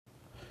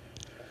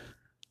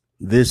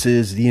This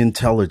is the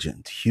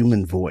Intelligent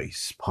Human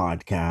Voice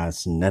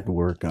Podcast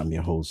Network. I'm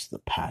your host, the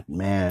Pat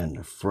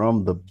Man,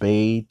 from the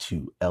Bay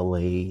to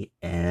LA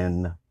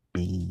and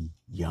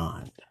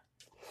beyond.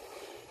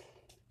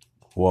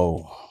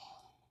 Whoa.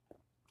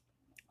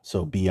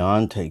 So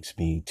beyond takes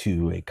me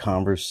to a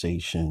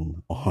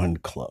conversation on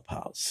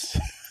Clubhouse.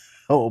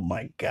 Oh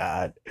my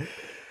God.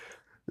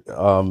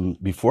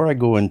 Before I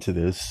go into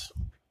this,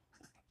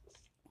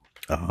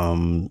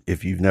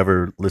 if you've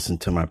never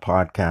listened to my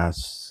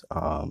podcasts,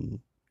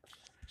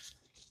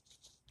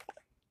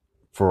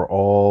 for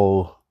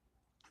all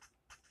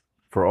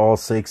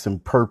sakes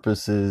and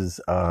purposes,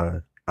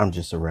 I'm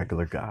just a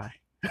regular guy.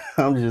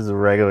 I'm just a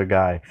regular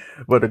guy.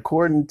 But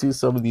according to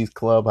some of these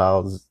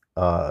clubhouse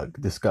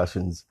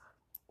discussions,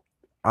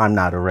 I'm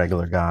not a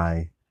regular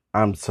guy.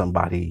 I'm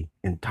somebody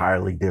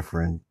entirely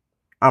different.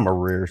 I'm a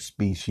rare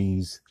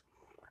species.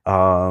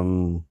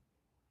 Um,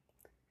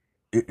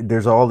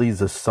 there's all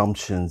these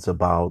assumptions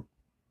about,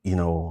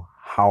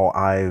 how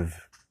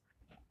I've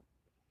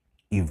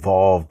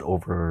evolved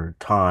over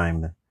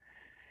time.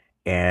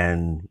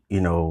 And,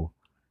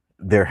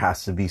 there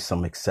has to be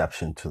some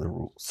exception to the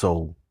rule.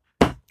 So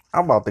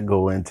I'm about to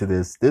go into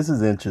this. This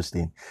is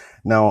interesting.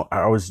 Now,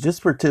 I was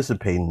just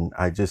participating.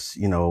 I'm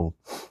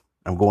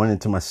going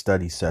into my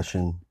study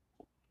session,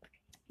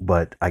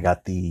 but I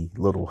got the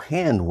little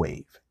hand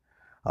wave.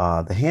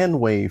 The hand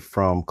wave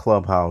from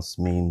Clubhouse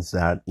means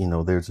that,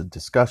 there's a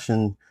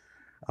discussion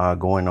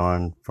going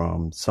on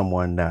from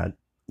someone that,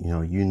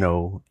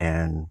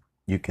 and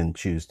you can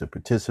choose to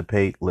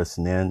participate,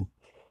 listen in,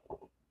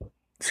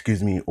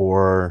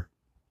 or,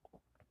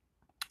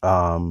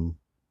 and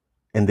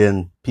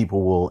then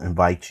people will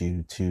invite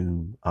you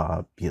to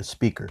be a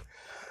speaker.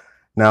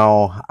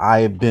 Now,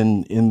 I've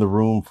been in the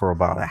room for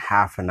about a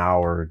half an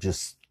hour,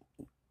 just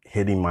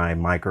hitting my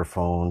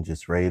microphone,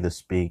 just ready to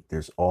speak.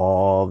 There's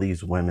all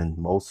these women,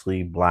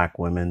 mostly black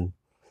women,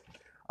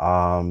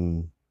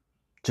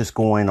 just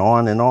going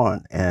on and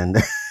on. And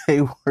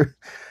they were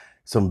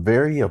some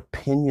very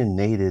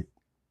opinionated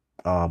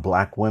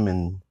black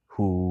women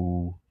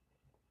who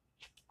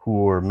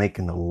are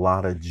making a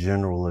lot of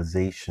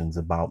generalizations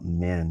about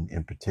men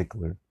in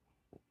particular.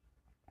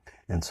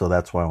 And so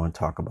that's what I want to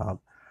talk about.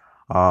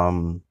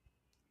 I'm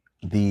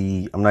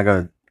not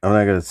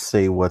gonna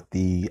say what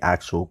the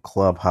actual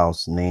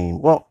clubhouse name.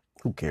 Well,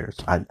 who cares?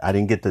 I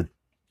didn't get to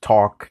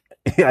talk.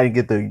 I didn't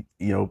get to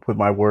put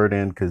my word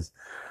in, because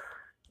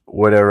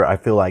whatever, I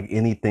feel like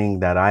anything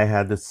that I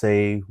had to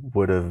say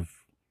would have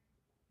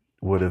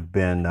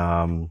been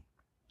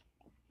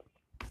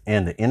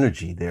and the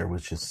energy there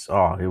was just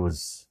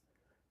it's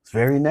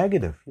very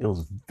negative. It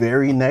was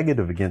very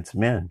negative against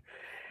men.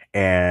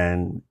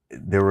 And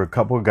there were a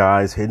couple of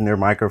guys hitting their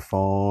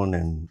microphone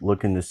and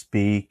looking to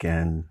speak,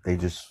 and they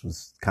just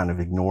was kind of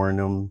ignoring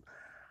them.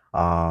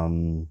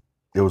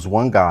 There was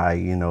one guy,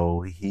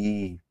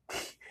 he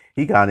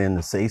got in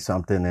to say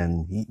something,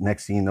 and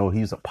next thing you know,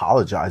 he's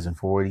apologizing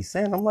for what he's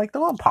saying. I'm like,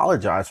 don't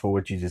apologize for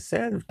what you just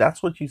said. If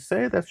that's what you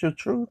said, that's your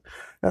truth.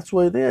 That's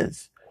what it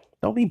is.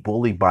 Don't be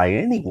bullied by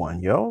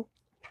anyone, yo.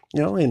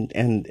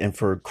 And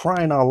for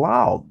crying out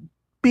loud,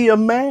 be a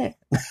man.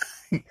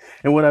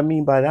 And what I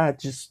mean by that,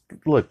 just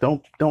look,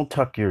 don't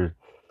tuck your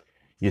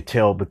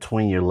tail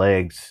between your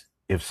legs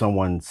if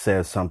someone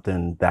says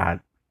something that,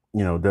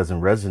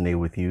 doesn't resonate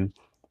with you.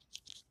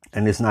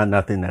 And it's not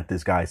nothing that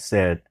this guy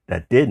said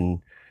that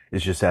didn't.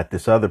 It's just that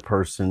this other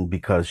person,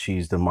 because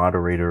she's the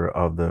moderator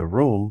of the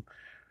room,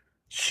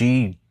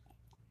 she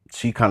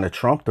kind of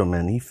trumped him,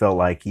 and he felt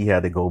like he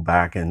had to go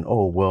back and,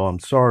 oh, well, I'm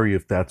sorry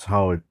if that's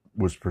how it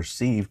was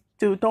perceived.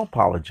 Dude, don't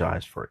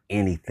apologize for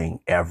anything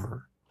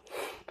ever.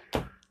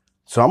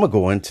 So I'm gonna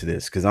go into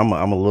this because I'm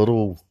a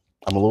little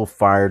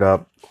fired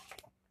up,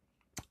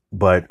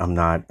 but I'm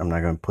not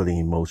gonna put any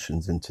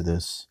emotions into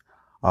this.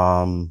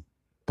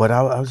 But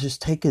I was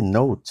just taking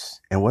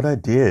notes, and what I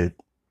did,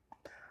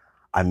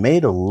 I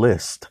made a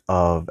list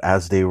of,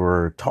 as they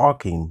were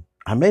talking,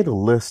 I made a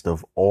list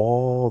of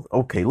all.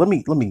 Okay, let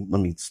me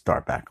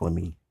start back. Let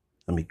me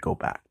go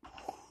back.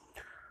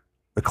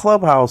 The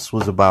Clubhouse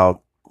was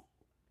about.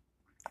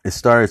 It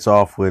starts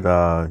off with,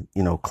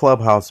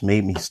 Clubhouse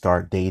made me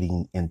start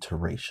dating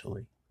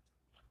interracially.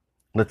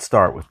 Let's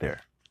start with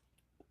there.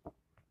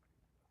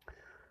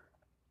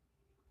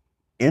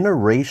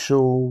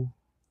 Interracial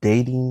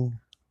dating.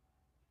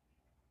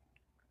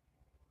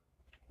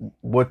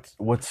 What's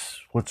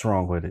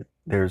wrong with it?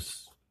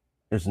 There's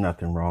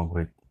nothing wrong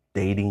with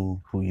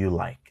dating who you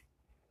like,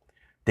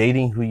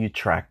 dating who you're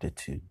attracted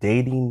to,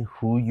 dating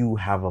who you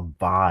have a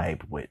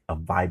vibe with, a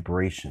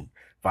vibration.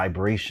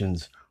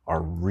 Vibrations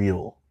are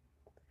real.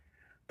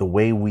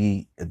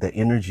 The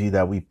energy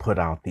that we put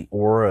out, the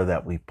aura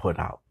that we put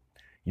out,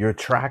 you're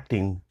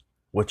attracting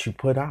what you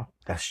put out.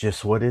 That's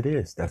just what it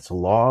is. That's the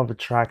law of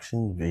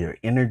attraction. Your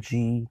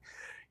energy,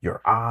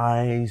 your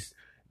eyes,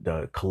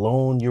 the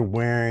cologne you're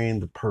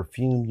wearing, the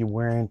perfume you're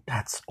wearing,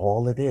 that's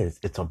all it is.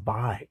 It's a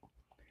vibe.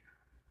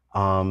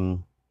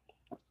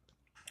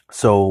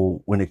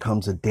 So when it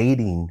comes to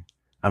dating,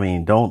 I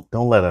mean, don't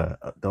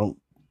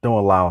don't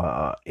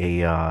allow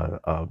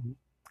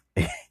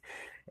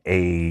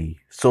a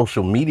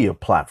social media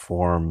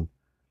platform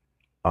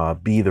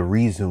be the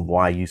reason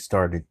why you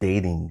started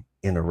dating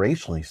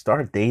interracially.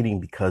 Start dating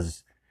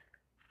because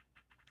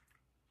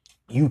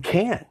you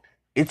can.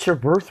 It's your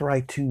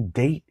birthright to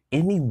date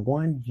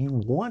anyone you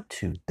want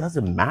to.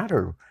 Doesn't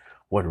matter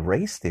what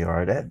race they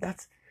are.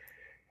 That's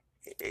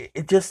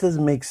it. Just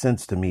doesn't make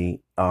sense to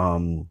me.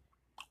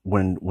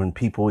 When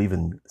people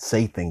even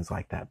say things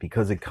like that,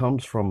 because it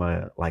comes from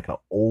a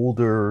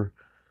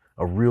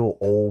real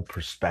old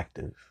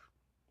perspective.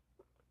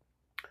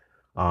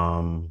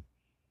 Um,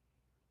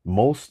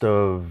 Most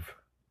of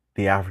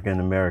the African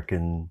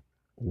American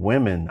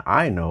women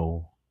I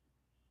know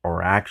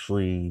are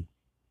actually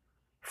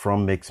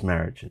from mixed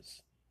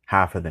marriages.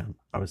 Half of them,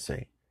 I would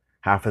say,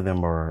 half of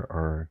them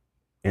are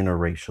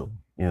interracial.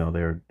 You know,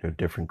 they're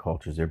different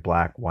cultures. They're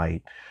black,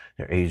 white,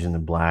 they're Asian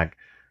and black.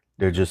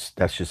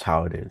 That's just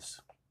how it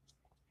is.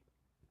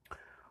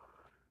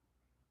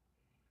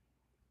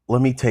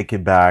 Let me take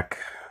it back.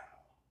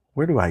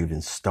 Where do I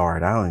even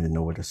start? I don't even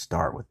know where to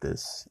start with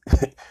this.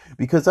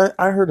 Because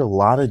I heard a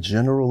lot of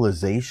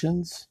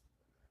generalizations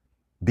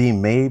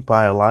being made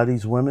by a lot of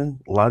these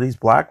women, a lot of these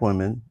black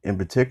women in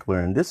particular.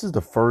 And this is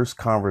the first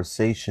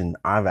conversation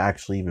I've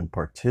actually even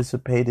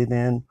participated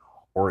in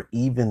or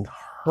even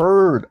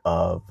heard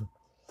of,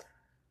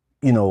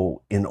 in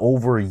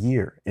over a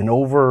year, in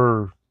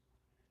over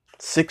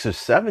 6 or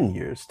 7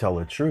 years, tell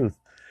the truth.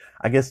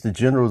 I guess the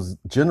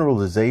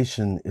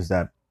generalization is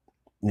that,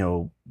 you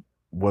know,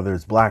 whether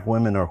it's black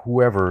women or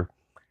whoever,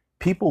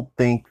 people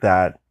think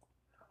that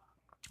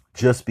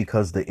just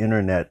because the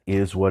internet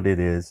is what it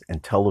is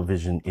and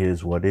television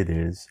is what it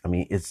is, I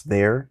mean, it's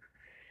there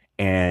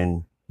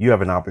and you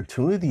have an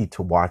opportunity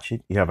to watch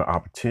it. You have an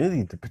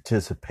opportunity to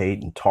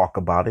participate and talk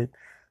about it.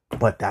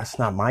 But that's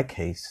not my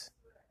case.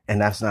 And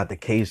that's not the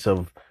case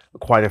of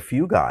quite a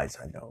few guys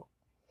I know.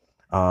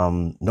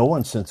 No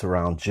one sits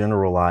around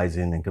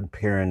generalizing and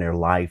comparing their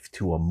life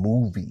to a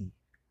movie,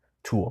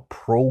 to a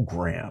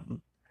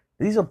program.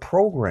 These are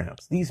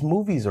programs. These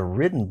movies are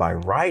written by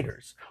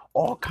writers,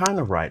 all kind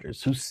of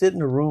writers who sit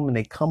in a room and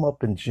they come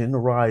up and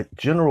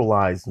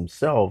generalize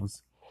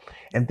themselves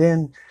and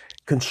then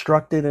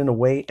construct it in a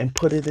way and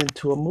put it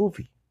into a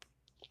movie.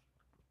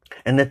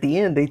 And at the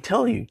end, they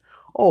tell you,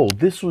 oh,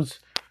 this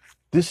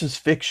is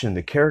fiction.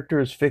 The character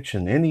is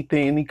fiction.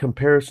 Any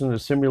comparison or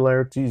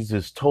similarities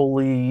is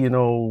totally,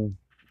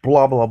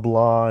 blah, blah,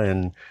 blah.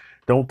 And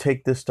don't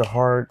take this to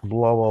heart,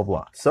 blah, blah,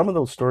 blah. Some of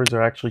those stories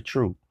are actually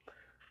true.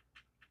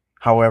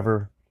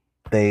 However,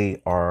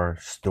 they are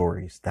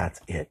stories.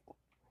 That's it.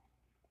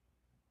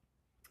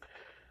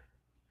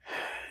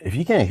 If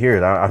you can't hear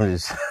it, I'm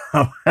just,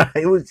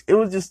 it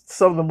was just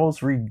some of the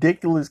most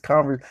ridiculous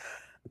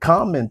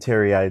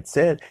commentary I had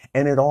said.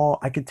 And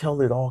I could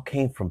tell it all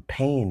came from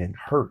pain and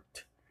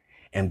hurt.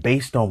 And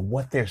based on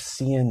what they're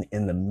seeing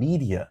in the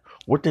media,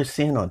 what they're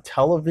seeing on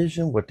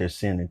television, what they're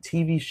seeing in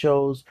TV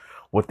shows,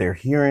 what they're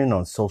hearing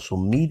on social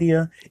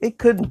media, it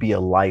couldn't be a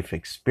life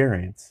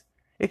experience.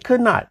 It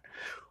could not.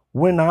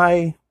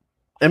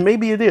 And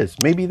maybe it is,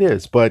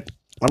 but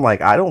I'm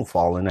like, I don't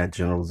fall in that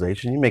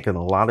generalization. You're making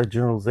a lot of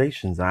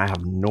generalizations, and I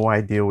have no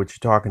idea what you're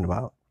talking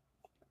about.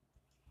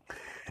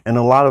 And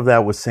a lot of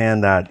that was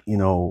saying that,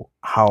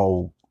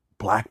 how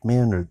black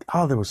men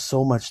there was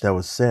so much that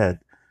was said,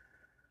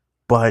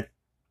 but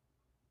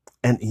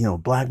and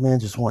black men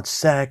just want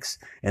sex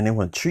and they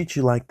want to treat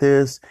you like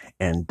this,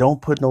 and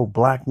don't put no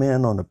black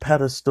man on the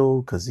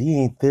pedestal because he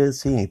ain't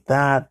this, he ain't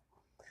that.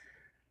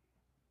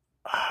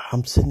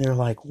 I'm sitting there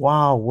like,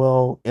 wow,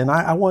 well, and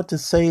I want to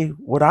say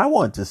what I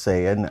want to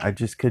say, and I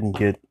just couldn't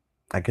get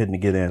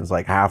in. It's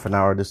like half an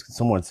hour.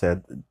 Someone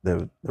said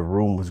the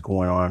room was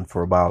going on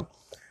for about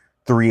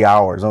 3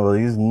 hours. I'm like,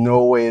 there's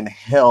no way in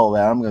hell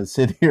that I'm going to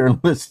sit here and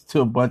listen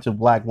to a bunch of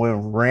black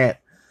women rant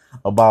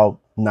about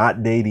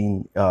not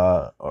dating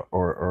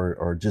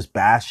or just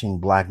bashing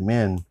black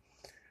men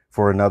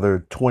for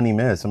another 20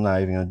 minutes. I'm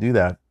not even going to do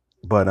that.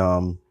 But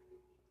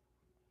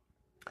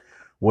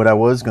what I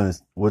was going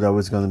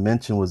to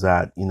mention was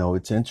that,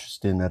 it's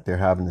interesting that they're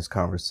having this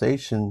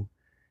conversation,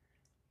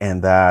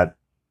 and that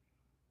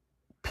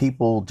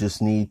people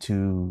just need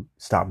to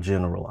stop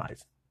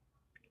generalizing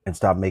and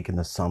stop making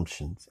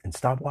assumptions and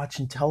stop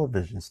watching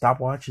television, stop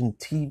watching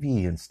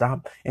TV,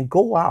 and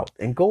go out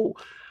and go.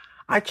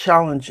 I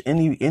challenge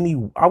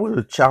I would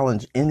have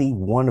challenged any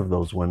one of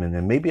those women,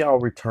 and maybe I'll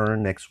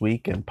return next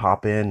week and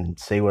pop in and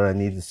say what I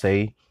need to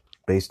say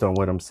based on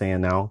what I'm saying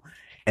now,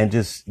 and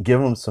just give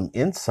them some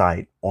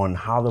insight on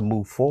how to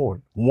move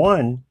forward.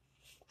 One,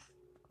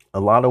 a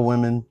lot of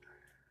women,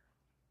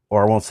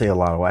 or I won't say a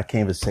lot of, I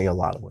can't even say a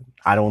lot of women.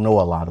 I don't know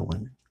a lot of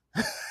women.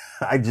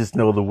 I just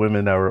know the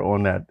women that were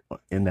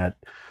in that.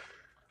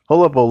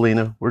 Hold up,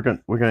 Olena. We're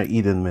gonna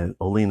eat in a minute.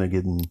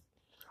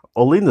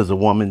 Olena's a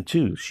woman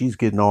too. She's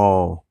getting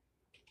all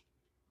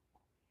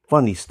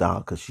funny style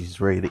because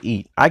she's ready to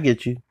eat. I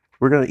get you.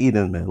 We're gonna eat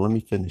in a minute. Let me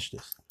finish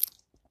this.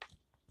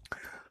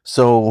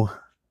 So,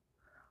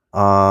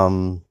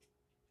 yeah,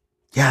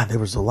 there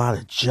was a lot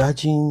of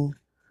judging,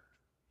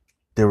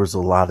 there was a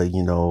lot of,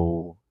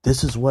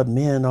 this is what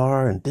men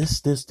are and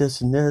this,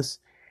 and this.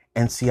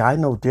 And see, I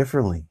know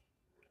differently.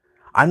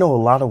 I know a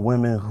lot of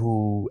women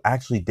who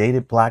actually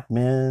dated black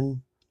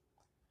men,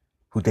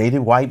 who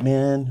dated white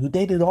men, who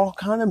dated all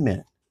kind of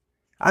men.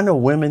 I know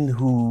women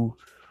who,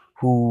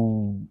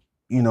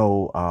 you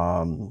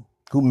know,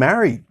 who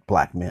married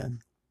black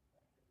men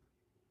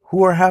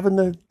who are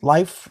having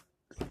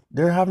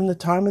they're having the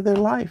time of their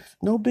life.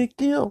 No big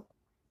deal.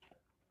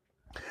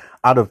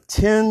 Out of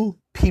 10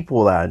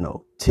 people that I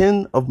know,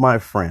 10 of my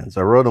friends,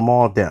 I wrote them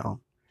all down.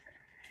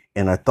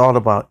 And I thought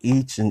about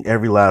each and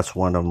every last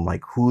one of them,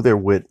 like who they're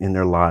with in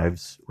their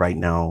lives right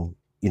now,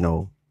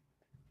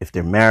 if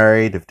they're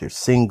married, if they're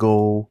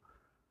single.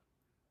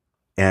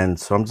 And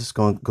so I'm just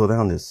going to go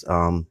down this.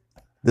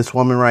 This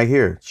woman right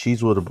here, she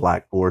was with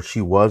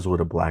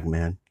a black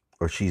man,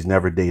 or she's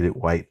never dated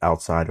white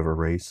outside of her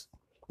race.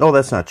 No,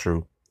 that's not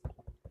true.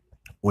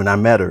 When I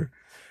met her,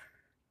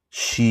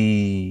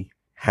 she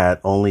had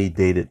only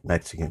dated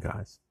Mexican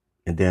guys.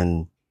 And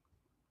then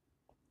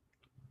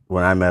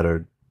when I met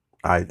her,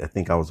 I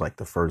think I was like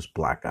the first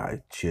black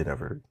guy she had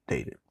ever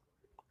dated.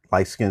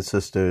 Light-skinned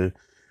sister.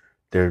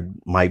 There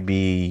might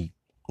be,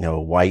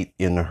 white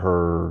in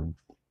her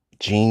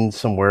genes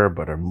somewhere,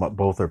 but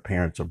both her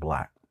parents are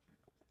black.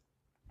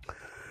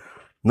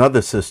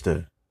 Another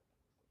sister,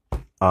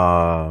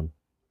 black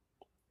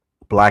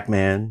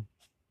man.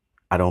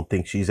 I don't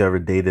think she's ever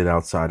dated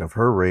outside of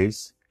her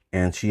race,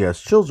 and she has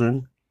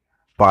children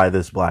by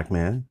this black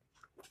man.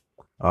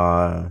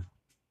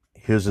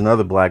 Here's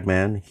another black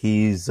man.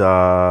 He's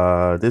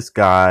this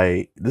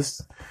guy.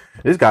 This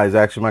guy is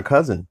actually my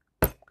cousin.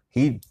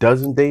 He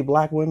doesn't date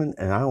black women,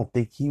 and I don't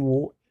think he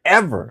will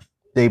ever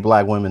date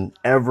black women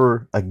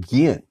ever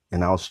again.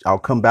 And I'll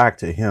come back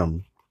to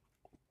him.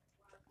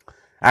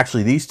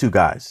 Actually, these two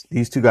guys,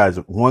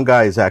 one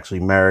guy is actually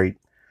married.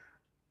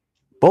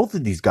 Both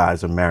of these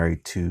guys are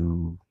married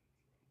to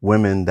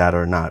women that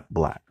are not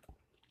black.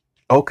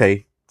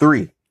 Okay,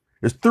 three.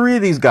 There's three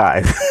of these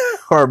guys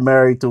who are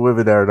married to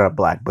women that are not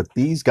black. But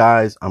these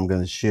guys, I'm going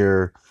to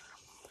share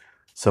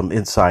some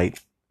insight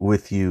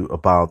with you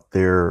about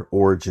their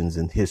origins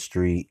and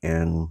history.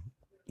 And,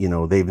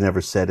 they've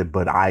never said it,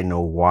 but I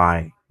know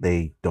why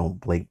they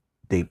don't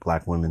date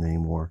black women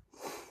anymore.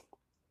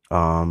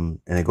 And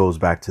it goes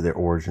back to their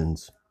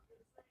origins.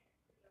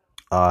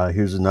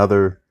 Here's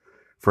another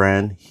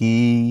friend.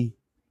 He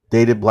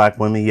dated black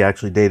women. He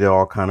actually dated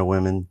all kind of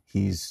women.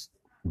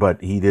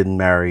 But he didn't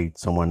marry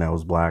someone that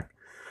was black.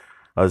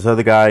 This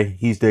other guy,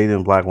 he's dating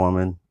a black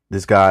woman.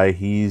 This guy,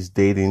 he's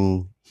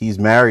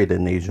married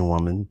an Asian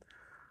woman.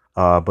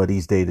 But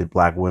he's dated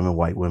black women,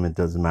 white women,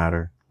 doesn't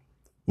matter.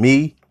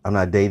 Me, I'm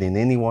not dating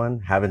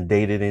anyone. Haven't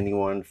dated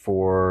anyone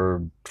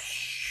for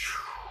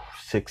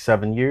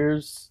 6-7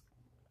 years.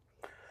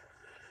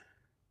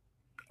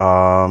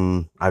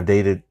 I've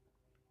dated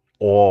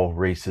all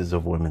races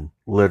of women,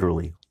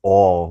 literally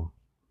all.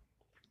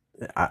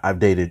 I've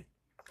dated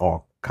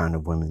all kind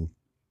of women.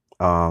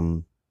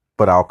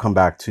 But I'll come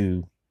back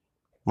to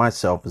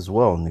myself as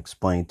well and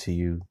explain to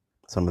you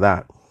some of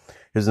that.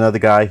 Here's another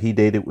guy. He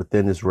dated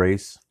within his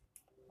race.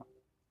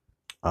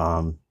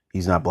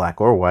 He's not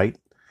black or white.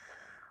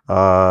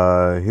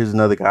 Here's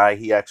another guy.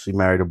 He actually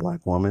married a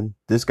black woman.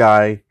 This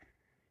guy,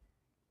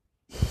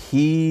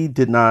 he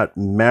did not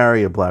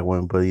marry a black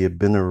woman, but he had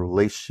been in a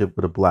relationship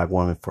with a black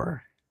woman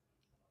for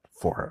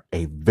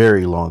a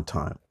very long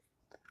time,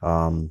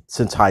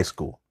 since high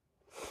school.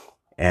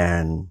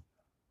 And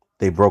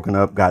they broken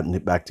up, gotten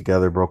back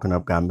together, broken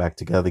up, gotten back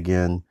together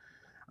again.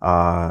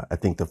 I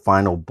think the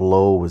final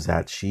blow was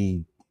that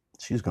she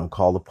was going to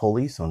call the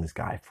police on this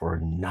guy for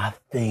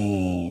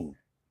nothing.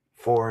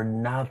 For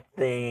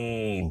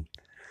nothing.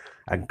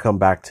 I can come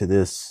back to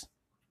this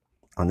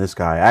on this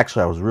guy.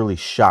 Actually, I was really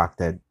shocked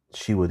that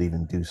she would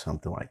even do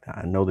something like that.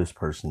 I know this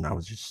person. I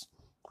was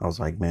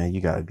like, man,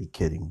 you got to be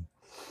kidding.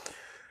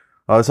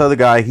 This other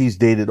guy, he's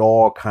dated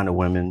all kind of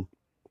women.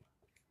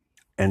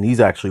 And he's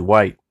actually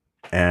white.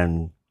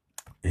 And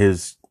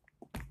his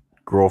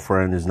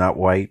girlfriend is not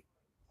white.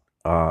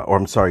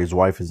 His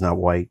wife is not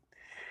white.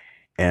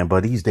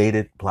 But he's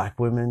dated black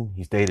women.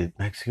 He's dated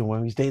Mexican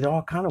women. He's dated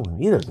all kind of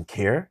women. He doesn't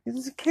care. He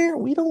doesn't care.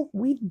 We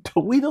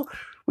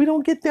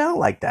don't get down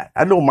like that.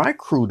 I know my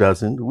crew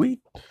doesn't.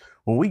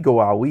 When we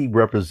go out, we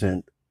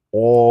represent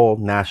all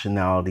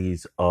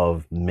nationalities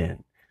of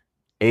men: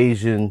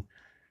 Asian,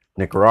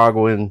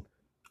 Nicaraguan,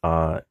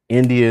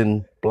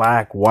 Indian,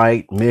 black,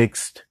 white,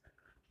 mixed,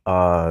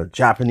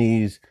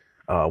 Japanese,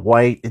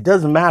 white. It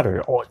doesn't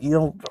matter. Or,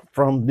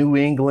 from New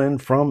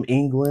England, from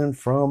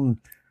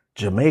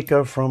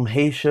Jamaica, from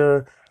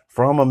Haiti,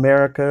 from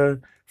America,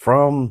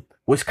 from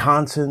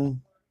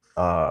Wisconsin,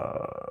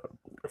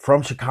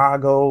 from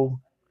Chicago.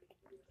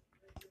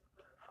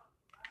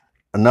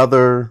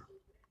 Another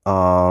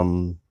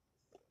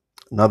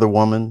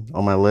woman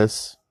on my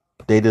list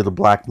dated a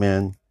black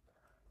man.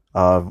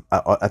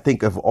 I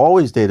think I've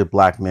always dated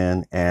black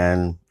men,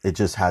 and it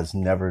just has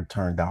never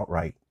turned out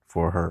right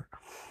for her.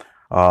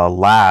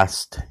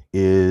 Last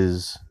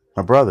is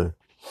my brother.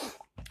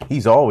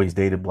 He's always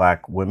dated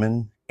black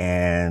women,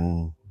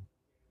 And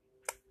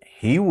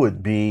he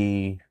would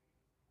be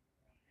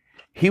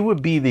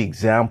the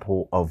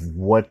example of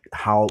what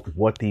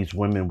these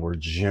women were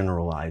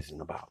generalizing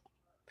about.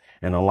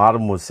 And a lot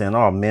of them was saying,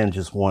 oh, men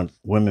just want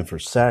women for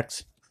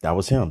sex. That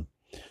was him.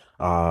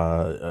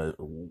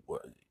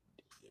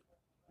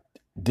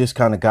 This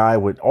kind of guy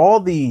with all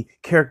the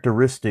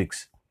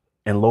characteristics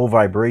and low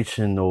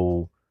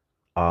vibrational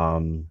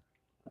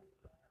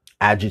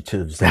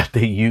adjectives that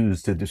they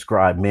use to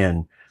describe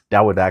men,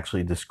 that would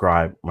actually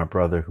describe my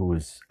brother, who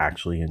was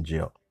actually in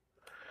jail.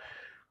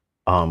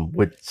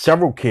 With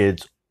several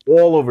kids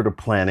all over the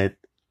planet.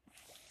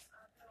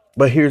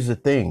 But here's the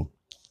thing.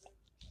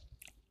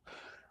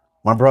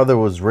 My brother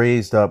was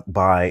raised up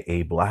by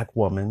a black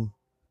woman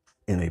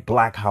in a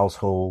black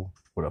household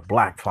with a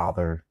black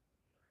father.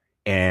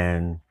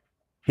 And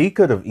he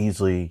could have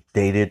easily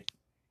dated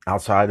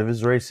outside of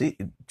his race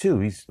too.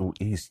 He's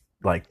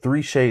like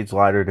 3 shades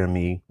lighter than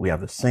me. We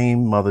have the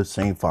same mother,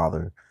 same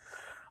father.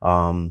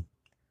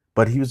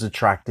 But he was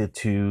attracted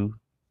to,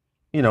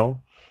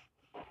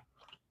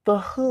 the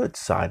hood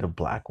side of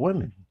black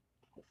women.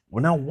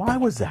 Well, now, why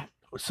was that?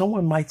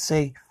 Someone might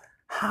say,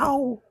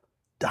 how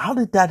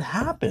did that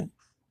happen?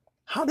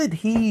 How did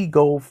he,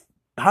 end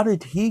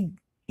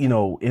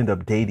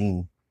up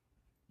dating,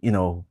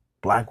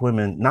 black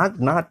women? Not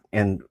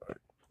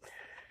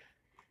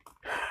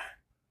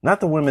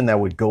the women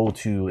that would go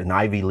to an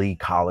Ivy League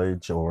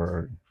college,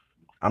 or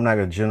I'm not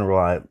going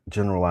to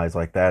generalize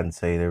like that and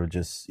say they were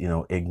just,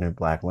 ignorant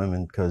black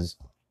women, because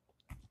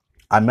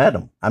I met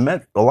them. I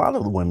met a lot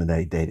of the women that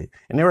he dated,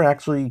 and they were a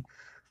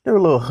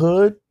little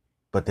hood,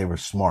 but they were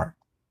smart.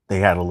 They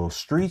had a little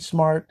street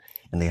smart,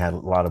 and they had a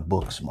lot of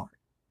book smart.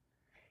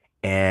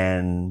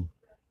 And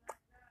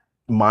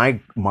my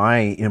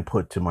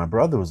input to my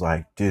brother was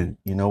like, dude,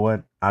 you know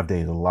what? I've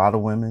dated a lot of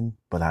women,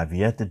 but I've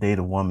yet to date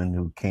a woman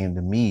who came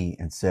to me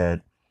and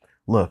said,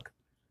 look,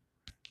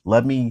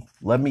 let me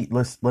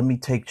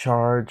take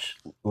charge.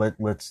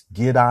 Let's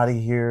get out of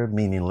here.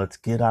 Meaning, let's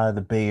get out of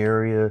the Bay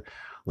Area.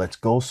 Let's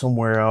go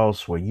somewhere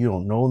else where you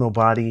don't know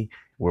nobody,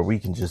 where we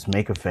can just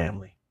make a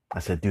family. I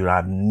said, dude,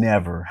 I've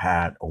never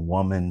had a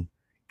woman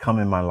come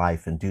in my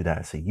life and do that.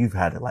 I said, you've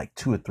had it like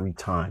 2 or 3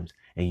 times,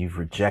 and you've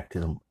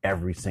rejected them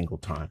every single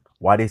time.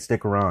 Why they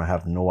stick around, I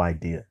have no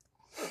idea.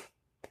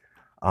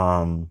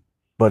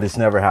 But it's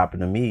never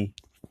happened to me.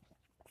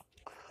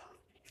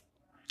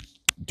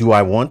 Do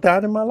I want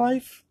that in my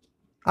life?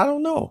 I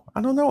don't know.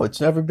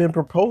 It's never been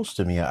proposed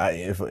to me.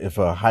 If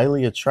a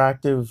highly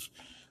attractive,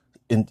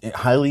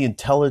 highly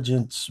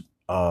intelligent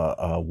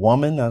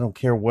woman, I don't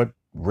care what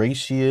race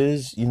she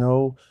is,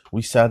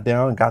 we sat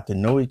down and got to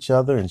know each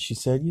other, and she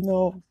said,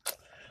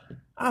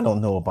 I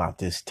don't know about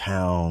this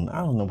town. I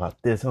don't know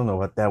about this. I don't know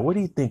about that. What do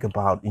you think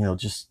about,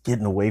 just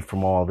getting away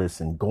from all this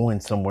and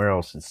going somewhere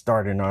else and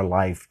starting our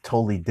life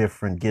totally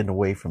different, getting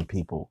away from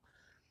people?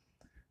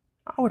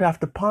 I would have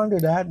to ponder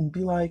that and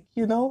be like,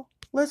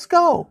 let's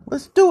go.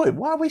 Let's do it.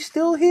 Why are we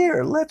still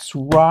here? Let's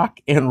rock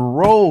and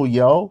roll,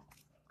 yo.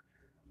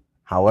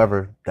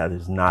 However, that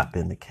has not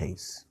been the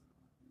case.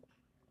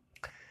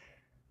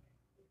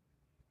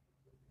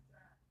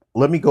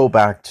 Let me go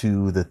back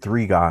to the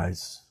 3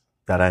 guys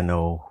that I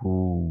know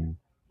who,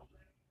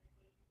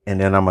 and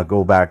then I'm going to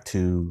go back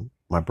to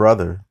my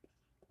brother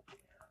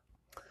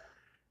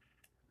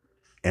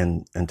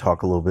and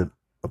talk a little bit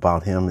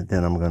about him. And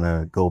then I'm going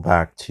to go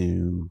back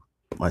to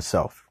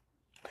myself.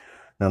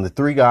 Now, the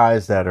 3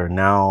 guys that are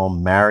now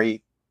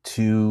married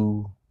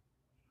to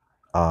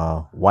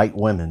white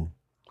women,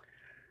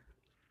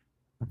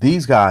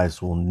 these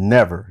guys will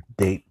never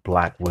date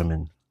black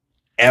women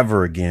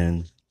ever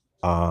again.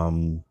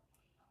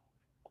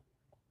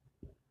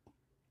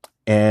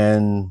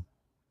 And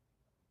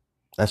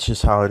that's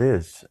just how it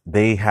is.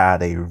 They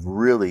had a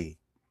really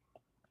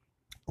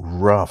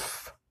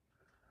rough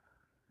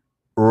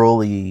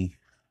early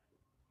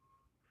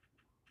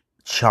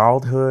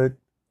childhood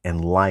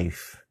and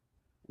life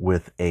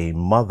with a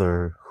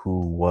mother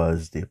who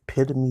was the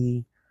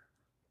epitome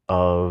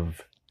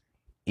of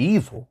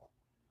evil.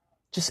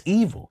 Just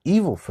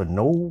evil for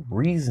no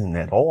reason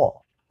at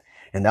all.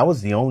 And that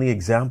was the only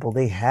example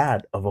they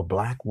had of a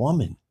black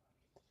woman.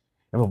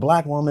 If a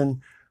black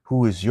woman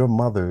who is your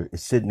mother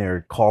is sitting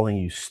there calling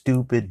you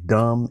stupid,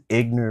 dumb,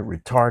 ignorant,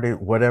 retarded,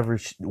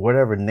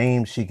 whatever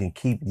name she can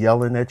keep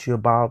yelling at you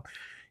about,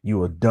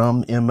 you a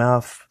dumb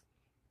MF.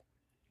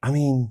 I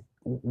mean,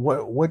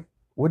 what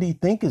do you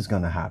think is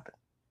going to happen?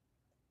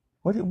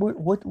 What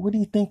do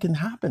you think can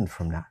happen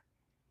from that?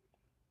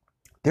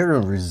 They're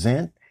going to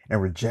resent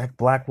and reject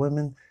black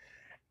women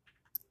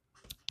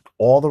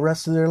all the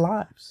rest of their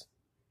lives.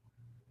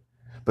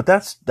 But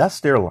that's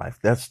their life.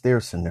 That's their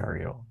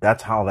scenario.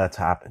 That's how that's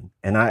happened.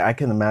 And I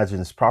can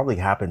imagine it's probably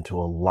happened to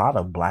a lot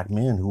of black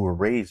men who were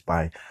raised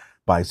by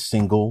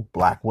single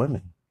black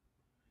women,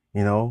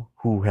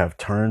 who have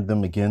turned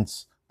them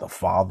against the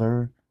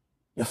father.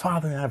 Your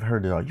father, I've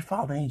heard it all. Your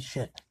father ain't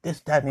shit. This,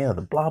 that, and the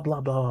other. Blah, blah,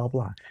 blah, blah,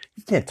 blah.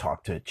 You can't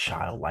talk to a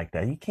child like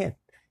that. You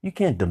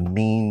can't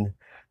demean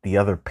the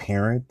other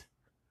parent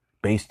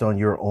based on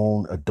your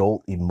own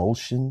adult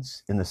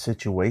emotions in a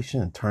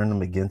situation and turn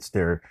them against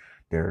the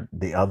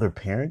other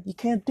parent. You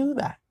can't do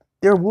that.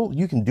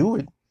 You can do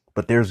it,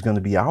 but there's going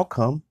to be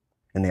outcome,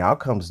 and the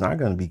outcome is not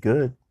going to be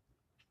good.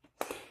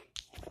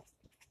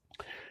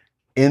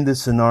 In the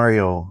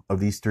scenario of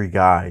these three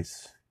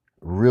guys,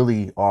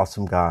 really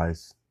awesome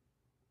guys,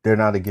 they're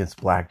not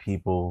against black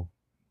people.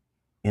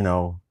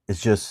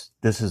 It's just,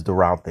 this is the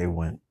route they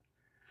went.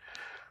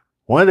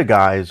 One of the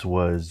guys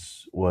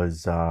was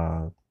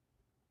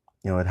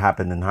it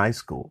happened in high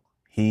school.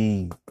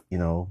 He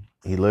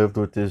lived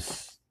with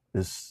this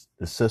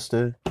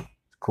sister,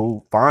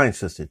 cool, fine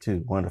sister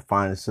too, one of the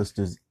finest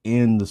sisters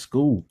in the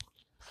school.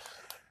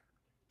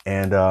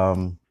 And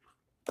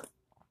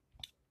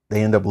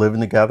they end up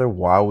living together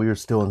while we were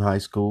still in high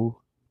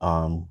school.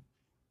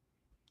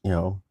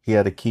 He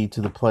had a key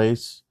to the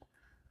place.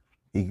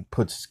 He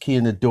puts his key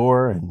in the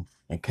door and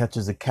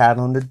catches a cat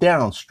on the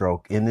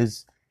downstroke in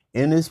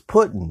his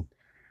pudding.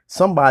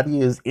 Somebody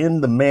is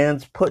in the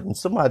man's pudding.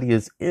 Somebody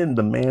is in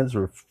the man's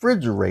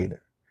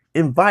refrigerator.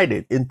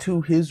 Invited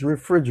into his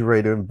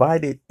refrigerator.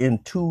 Invited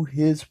into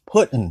his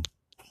pudding.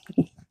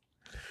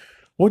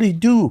 What do you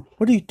do?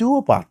 What do you do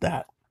about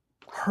that?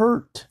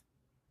 Hurt.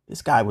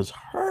 This guy was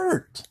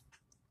hurt.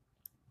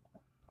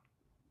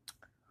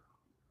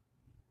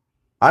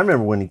 I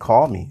remember when he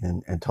called me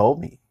and told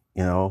me,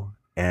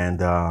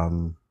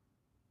 and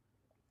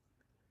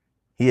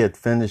he had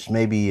finished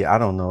maybe, I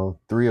don't know,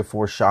 3 or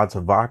 4 shots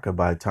of vodka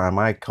by the time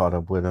I caught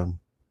up with him.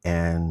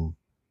 And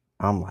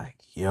I'm like,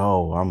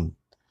 yo,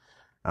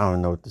 I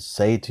don't know what to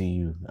say to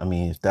you. I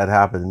mean, if that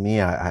happened to me,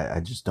 I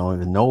just don't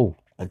even know.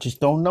 I just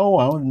don't know.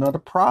 I don't know how to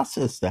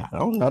process that. I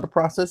don't know how to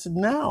process it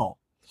now.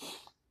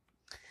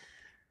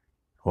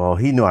 Well,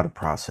 he knew how to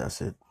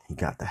process it. He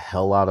got the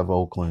hell out of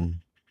Oakland,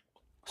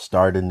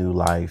 started a new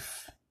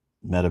life,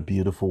 met a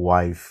beautiful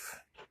wife,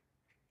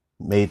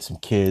 made some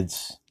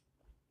kids,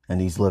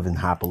 and he's living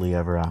happily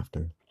ever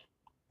after.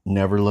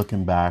 Never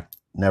looking back,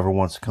 never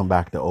wants to come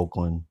back to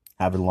Oakland,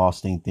 haven't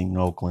lost anything in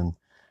Oakland,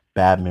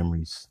 bad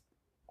memories.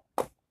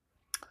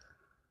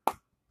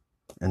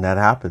 And that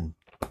happened.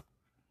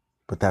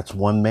 But that's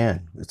one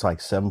man. It's like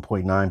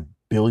 7.9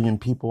 billion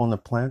people on the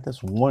planet.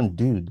 That's one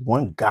dude,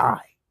 one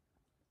guy.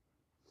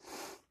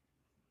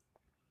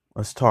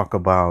 Let's talk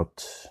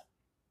about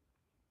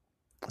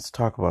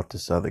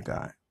this other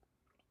guy.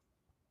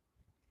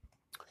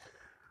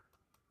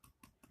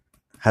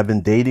 Have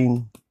been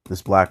dating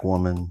this black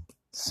woman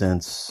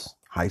since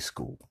high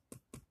school.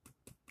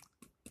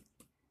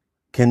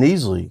 Can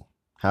easily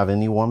have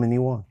any woman he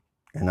wants.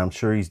 And I'm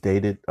sure he's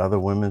dated other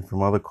women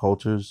from other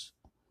cultures.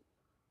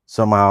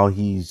 Somehow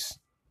he's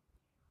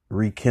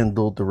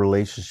rekindled the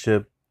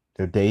relationship.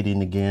 They're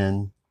dating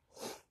again.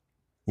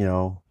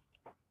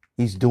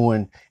 He's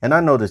doing, and I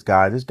know this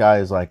guy. This guy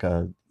is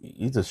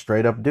he's a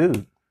straight up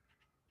dude.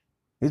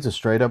 He's a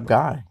straight up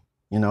guy.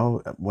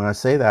 When I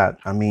say that,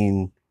 I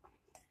mean,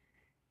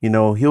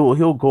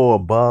 he'll go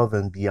above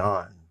and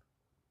beyond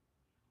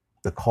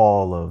the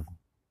call of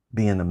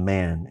being a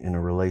man in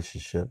a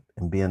relationship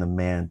and being a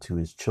man to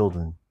his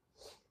children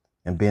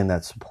and being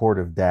that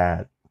supportive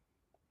dad.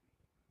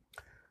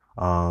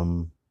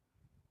 But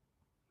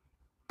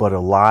a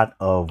lot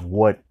of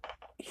what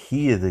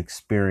he has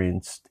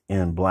experienced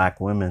in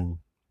black women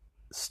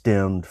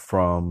stemmed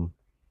from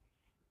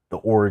the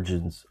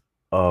origins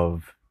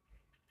of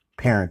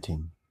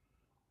parenting.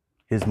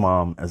 His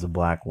mom as a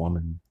black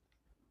woman,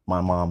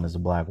 my mom as a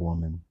black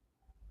woman.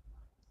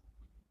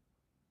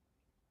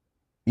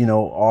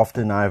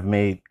 Often I've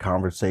made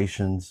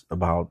conversations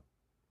about,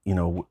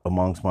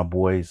 amongst my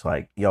boys,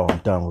 like, yo, I'm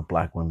done with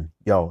black women.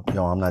 Yo,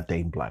 I'm not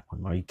dating black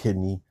women. Are you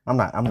kidding me? I'm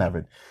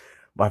never.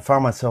 But I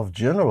found myself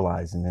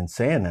generalizing and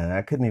saying that. And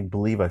I couldn't even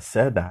believe I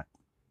said that.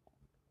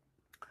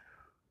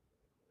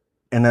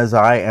 And as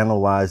I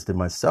analyzed it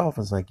myself,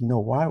 I was like,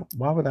 why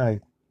would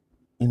I,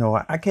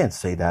 I can't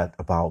say that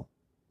about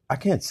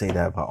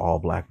all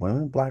black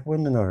women. Black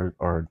women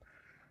are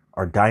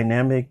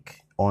dynamic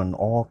on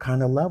all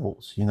kind of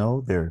levels.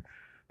 They're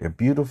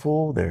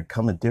beautiful. They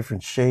come in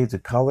different shades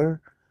of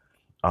color.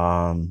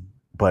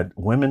 But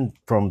women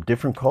from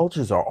different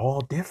cultures are all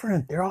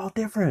different. They're all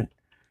different.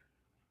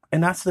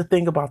 And that's the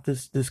thing about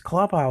this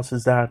clubhouse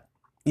is that,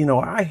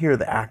 I hear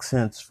the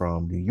accents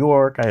from New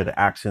York. I hear the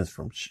accents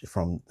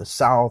from the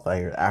South. I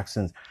hear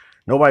accents.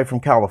 Nobody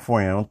from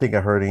California. I don't think I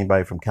heard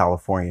anybody from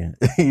California,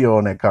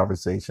 in that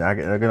conversation. I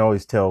can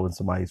always tell when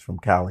somebody's from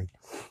Cali.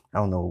 I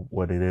don't know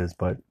what it is,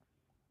 but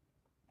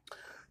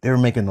they were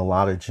making a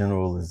lot of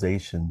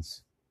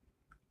generalizations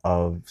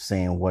of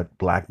saying what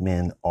black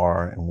men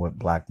are and what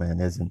black men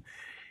isn't.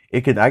 I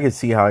could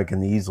see how it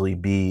can easily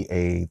be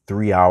a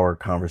 3-hour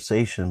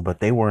conversation, but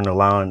they weren't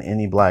allowing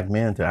any black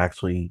men to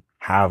actually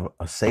have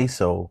a say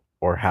so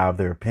or have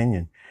their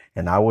opinion.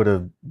 And I would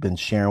have been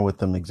sharing with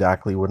them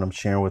exactly what I'm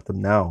sharing with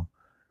them now.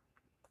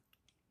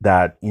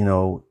 That,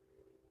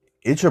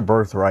 it's your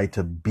birthright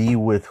to be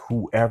with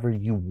whoever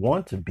you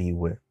want to be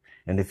with.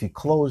 And if you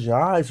close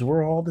your eyes,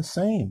 we're all the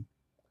same.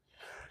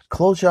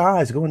 Close your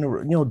eyes. Go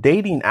into,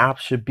 dating apps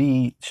should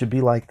be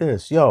like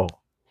this. Yo,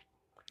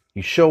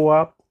 You show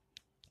up,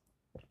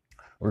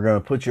 we're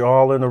going to put you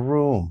all in a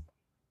room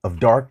of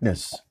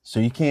darkness so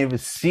you can't even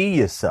see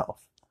yourself.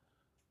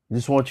 I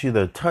just want you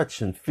to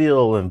touch and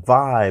feel and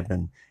vibe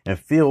and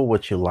feel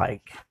what you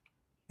like.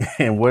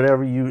 And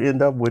whatever you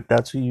end up with,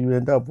 that's who you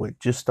end up with.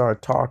 Just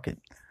start talking.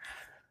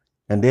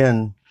 And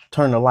then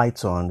turn the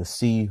lights on to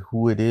see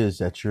who it is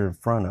that you're in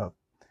front of.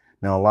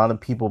 Now, a lot of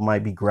people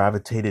might be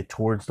gravitated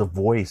towards the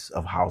voice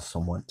of how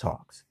someone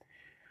talks.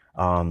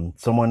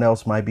 Someone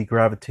else might be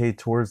gravitated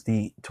towards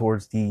the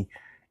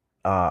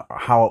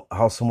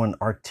how someone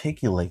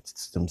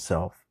articulates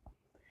themselves.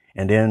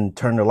 And then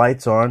turn the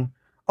lights on.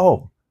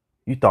 Oh,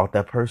 you thought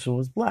that person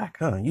was black,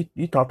 huh?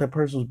 You thought that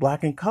person was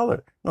black in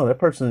color. No, that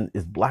person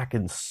is black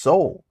in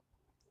soul.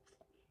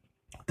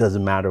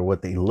 Doesn't matter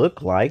what they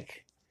look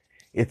like.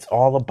 It's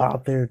all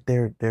about their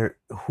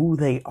who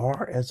they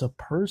are as a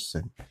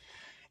person.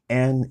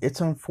 And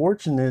it's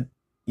unfortunate,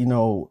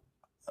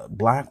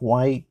 black,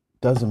 white,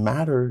 doesn't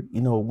matter.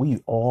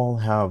 We all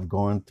have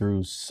gone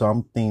through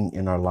something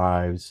in our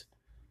lives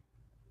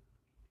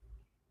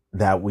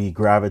that we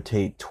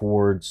gravitate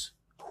towards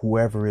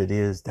whoever it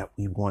is that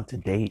we want to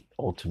date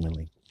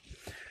ultimately.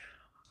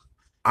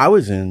 I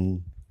was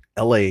in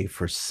LA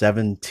for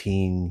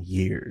 17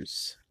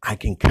 years. I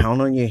can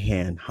count on your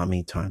hand how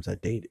many times I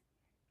dated.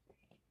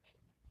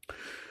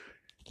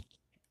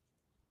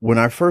 When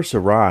I first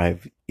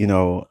arrived,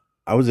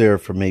 I was there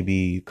for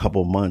maybe a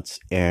couple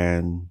months,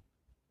 and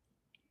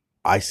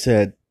I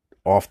said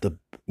off the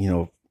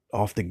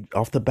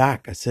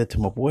back, I said to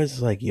my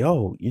boys, like,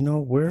 yo,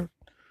 where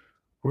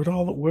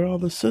all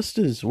the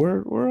sisters?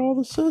 Where all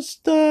the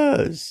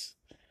sisters?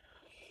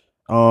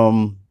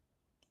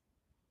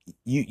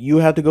 You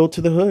had to go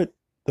to the hood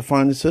to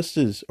find the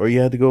sisters, or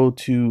you had to go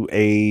to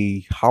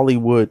a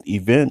Hollywood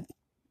event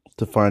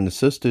to find the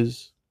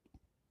sisters.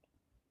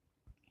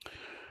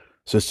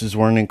 Sisters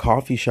weren't in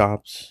coffee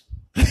shops.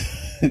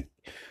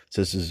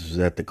 Sisters was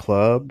at the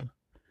club.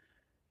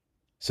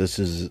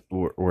 Sisters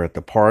were at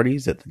the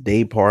parties, at the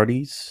day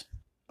parties.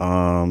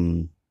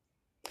 And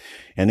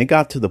it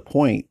got to the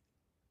point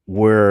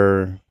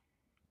where,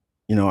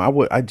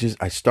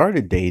 I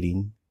started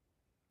dating,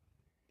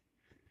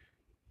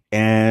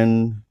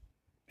 and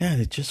man,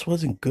 it just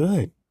wasn't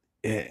good.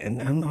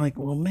 And I'm like,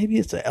 well, maybe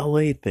it's a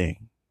LA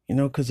thing,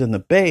 because in the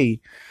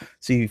Bay,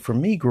 see, for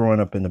me growing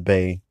up in the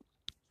Bay,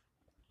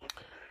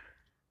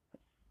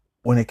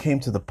 when it came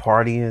to the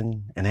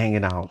partying and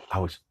hanging out, I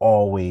was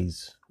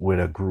always with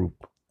a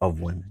group of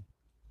women,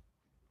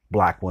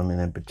 black women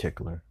in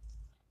particular,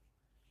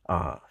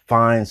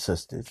 fine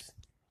sisters.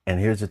 And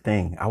here's the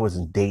thing, I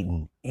wasn't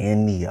dating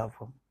any of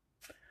them.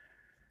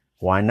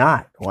 Why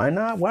not? Why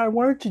not? Why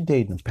weren't you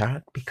dating them,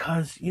 Pat?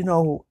 Because,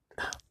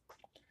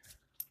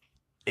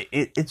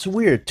 it's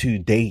weird to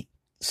date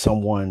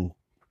someone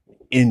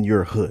in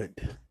your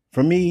hood.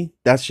 For me,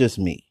 that's just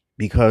me,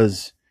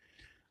 because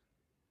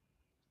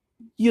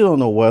you don't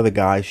know what the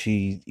guy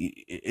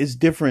it's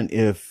different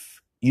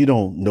if you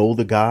don't know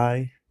the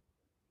guy,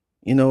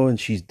 and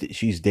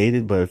she's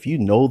dated. But if you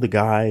know the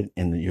guy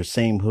in your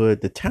same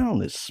hood, the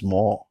town is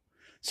small.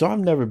 So I've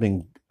never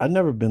been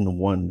the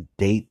one to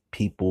date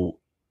people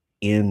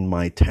in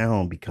my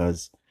town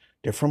because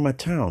they're from my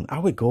town. I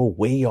would go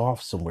way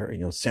off somewhere,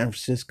 San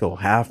Francisco,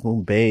 Half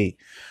Moon Bay,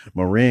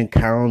 Marin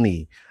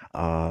County,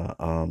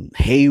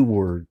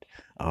 Hayward,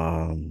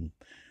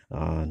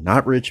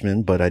 not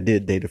Richmond, but I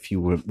did date a few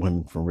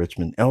women from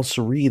Richmond, El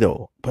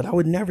Cerrito, but I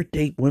would never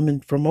date women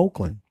from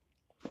Oakland.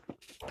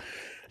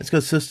 It's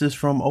because sisters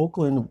from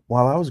Oakland,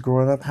 while I was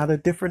growing up, had a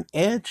different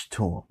edge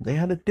to them. They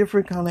had a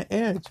different kind of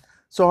edge.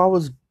 So I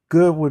was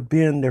good with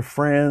being their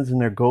friends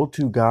and their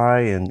go-to guy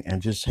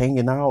and just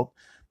hanging out.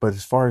 But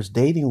as far as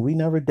dating, we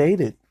never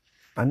dated.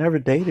 I never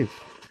dated.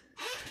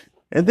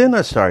 And then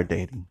I started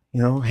dating,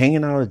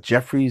 hanging out at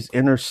Jeffrey's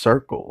inner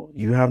circle.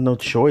 You have no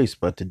choice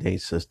but to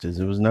date sisters.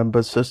 There was nothing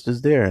but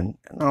sisters there. And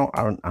no,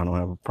 I don't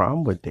have a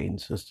problem with dating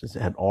sisters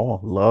at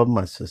all. Love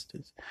my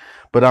sisters.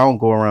 But I don't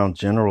go around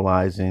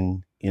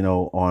generalizing,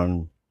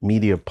 on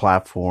media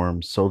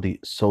platforms,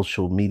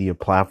 social media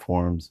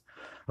platforms,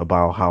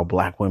 about how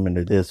black women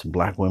are this and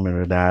black women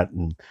are that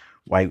and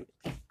white.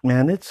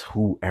 Man, it's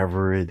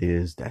whoever it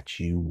is that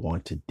you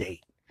want to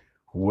date,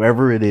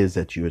 whoever it is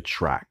that you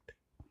attract.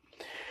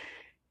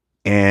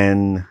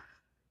 And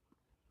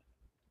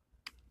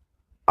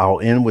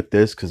I'll end with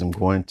this because I'm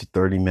going to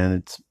 30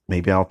 minutes.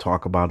 Maybe I'll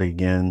talk about it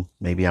again.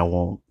 Maybe I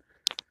won't.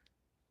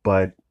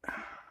 But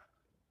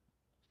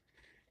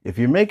if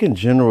you're making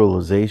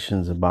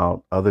generalizations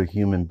about other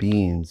human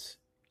beings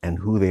and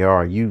who they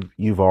are,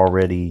 you've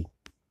already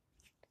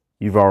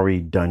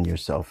done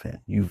yourself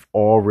in. You've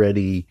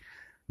already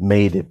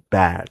made it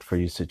bad for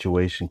your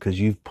situation because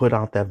you've put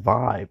out that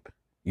vibe.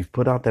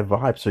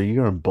 So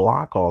you're going to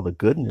block all the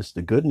goodness.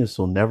 The goodness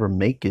will never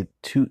make it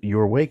to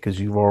your way because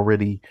you've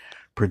already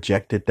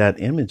projected that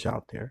image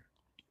out there.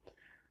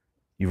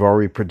 You've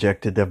already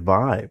projected that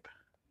vibe.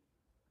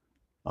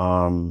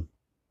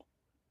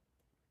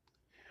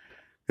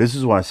 This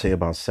is what I say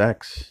about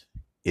sex.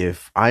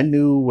 If I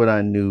knew what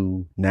I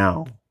knew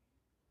now,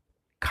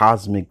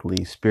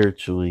 cosmically,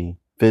 spiritually,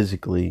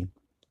 physically,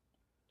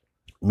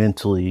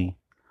 mentally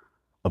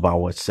about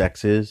what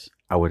sex is,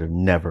 I would have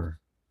never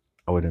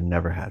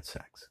had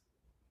sex.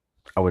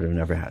 I would have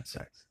never had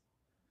sex.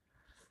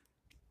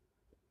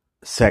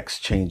 Sex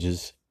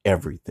changes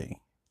everything.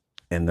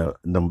 And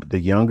the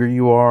younger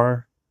you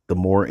are, the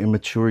more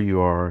immature you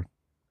are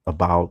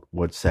about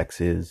what sex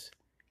is.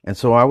 And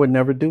so I would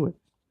never do it.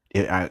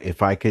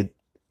 If I could,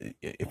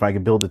 if I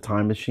could build a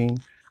time machine,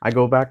 I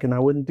go back and I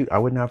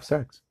wouldn't have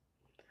sex.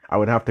 I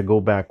would have to go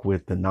back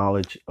with the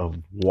knowledge of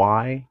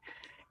why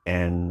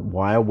and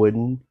why I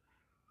wouldn't.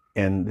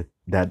 And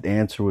that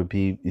answer would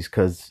be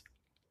because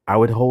I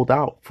would hold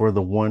out for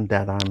the one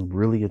that I'm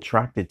really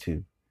attracted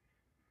to.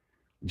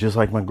 Just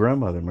like my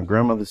grandmother. My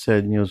grandmother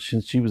said,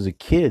 since she was a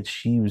kid,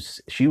 she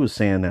was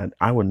saying that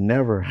I would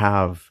never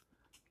have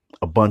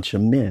a bunch of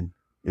men.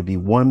 It'd be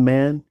one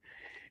man,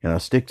 and I'll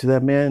stick to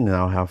that man, and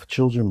I'll have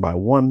children by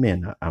one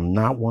man. I'm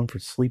not one for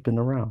sleeping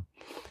around.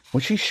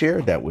 When she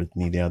shared that with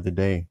me the other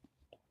day,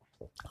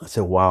 I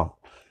said, "Wow,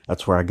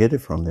 that's where I get it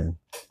from." Then,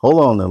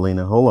 hold on,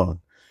 Alina, hold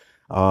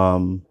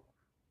on.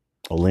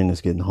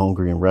 Alina's getting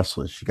hungry and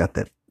restless. She got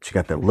that. She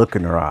got that look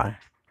in her eye.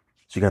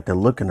 She got that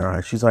look in her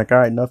eye. She's like, "All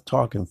right, enough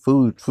talking.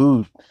 Food,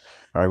 food.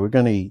 All right, we're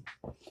gonna eat."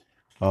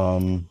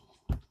 Um,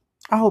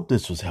 I hope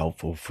this was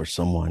helpful for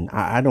someone.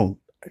 I don't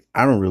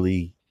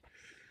really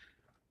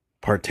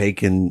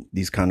partake in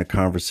these kind of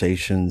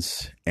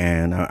conversations,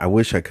 and I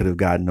wish I could have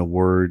gotten a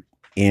word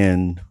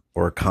in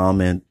or a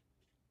comment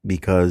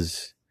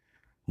because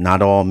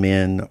not all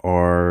men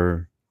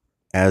are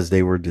as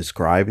they were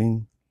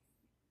describing.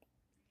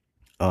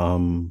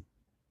 Um,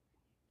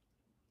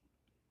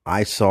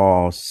 I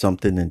saw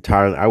something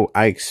entirely.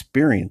 I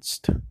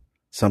experienced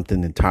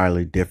something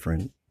entirely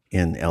different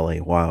in LA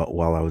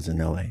while I was in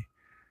LA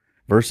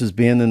versus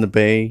being in the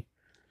Bay.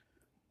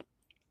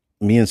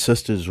 Me and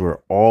sisters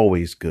were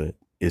always good.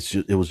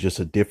 It was just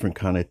a different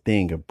kind of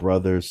thing, a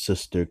brother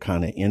sister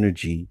kind of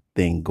energy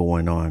thing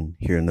going on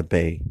here in the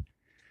Bay.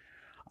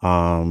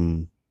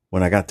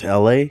 When I got to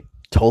LA,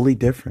 totally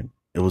different.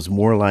 It was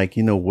more like,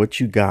 what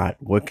you got,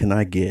 what can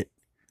I get,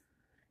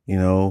 you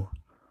know?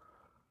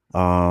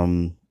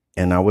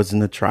 And I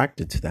wasn't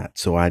attracted to that,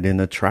 so I didn't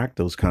attract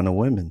those kind of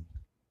women.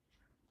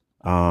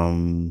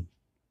 Um,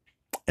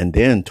 and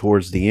then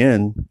towards the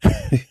end,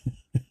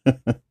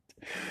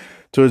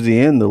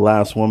 the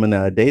last woman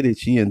that I dated,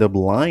 she ended up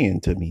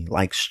lying to me,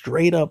 like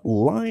straight up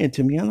lying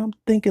to me. And I'm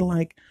thinking,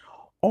 like,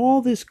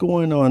 all this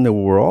going on in the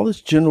world, all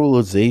this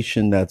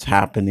generalization that's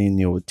happening,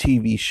 with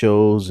TV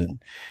shows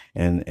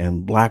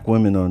and black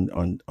women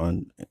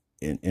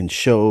in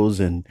shows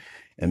and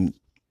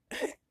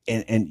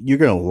and you're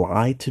gonna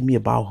lie to me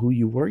about who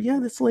you were? Yeah,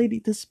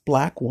 this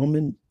black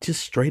woman,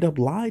 just straight up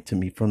lied to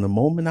me from the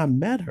moment I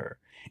met her,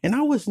 and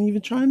I wasn't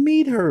even trying to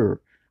meet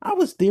her. I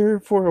was there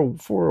for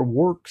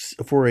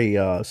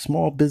a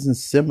small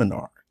business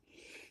seminar.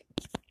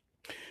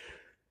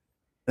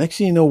 Next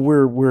thing you know,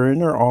 we're in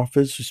her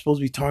office. We're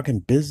supposed to be talking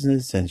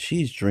business, and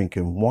she's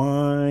drinking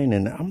wine,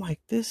 and I'm like,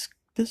 this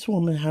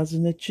woman has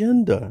an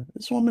agenda.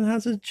 This woman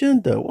has an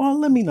agenda. Well,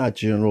 let me not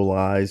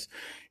generalize.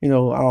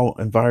 I'll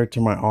invite her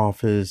to my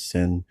office,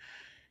 and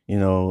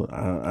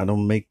I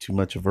don't make too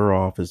much of her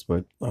office,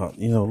 but I'll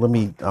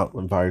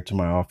invite her to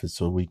my office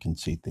so we can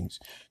see things.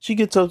 She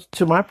gets up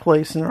to my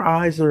place, and her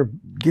eyes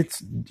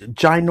gets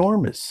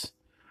ginormous.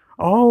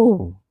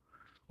 Oh,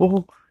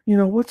 well,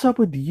 what's up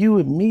with you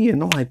and me?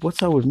 And I'm like,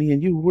 what's up with me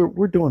and you?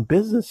 We're doing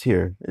business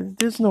here.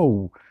 There's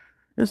no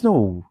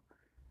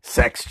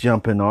sex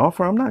jumping off,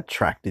 or I'm not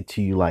attracted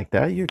to you like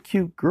that. You're a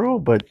cute girl,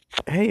 but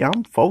hey,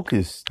 I'm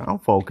focused. I'm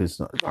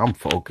focused. I'm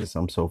focused.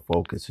 I'm so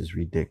focused. It's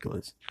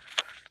ridiculous.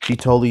 She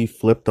totally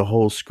flipped the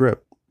whole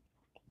script.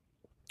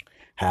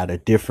 Had a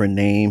different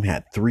name,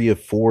 had 3 or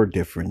 4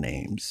 different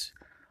names.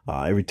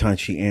 Every time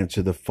she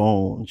answered the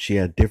phone, she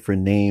had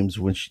different names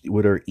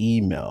with her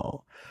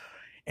email.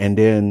 And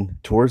then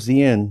towards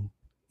the end,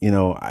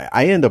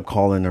 I end up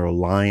calling her a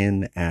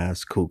lion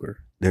ass cougar.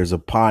 There's a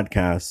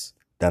podcast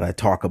that I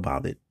talk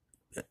about it,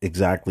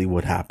 exactly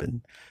what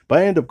happened. But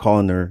I end up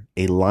calling her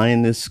a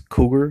lioness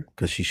cougar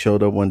because she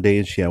showed up one day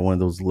and she had one of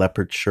those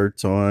leopard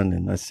shirts on.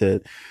 And I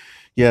said,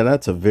 yeah,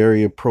 that's a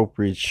very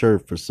appropriate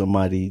shirt for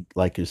somebody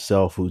like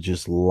yourself who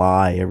just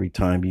lie every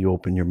time you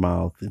open your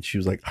mouth. And she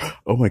was like,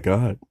 oh my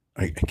God,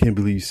 I can't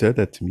believe you said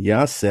that to me.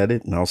 Yeah, I said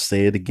it and I'll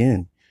say it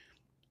again.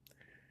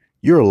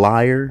 You're a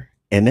liar.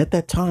 And at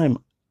that time,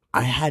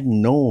 I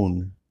hadn't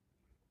known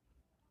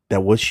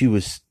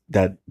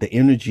that the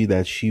energy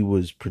that she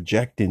was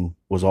projecting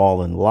was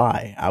all in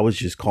lie. I was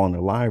just calling her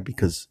a liar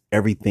because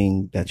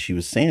everything that she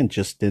was saying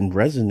just didn't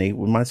resonate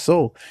with my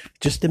soul.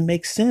 It just didn't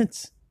make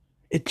sense.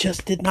 It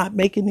just did not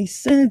make any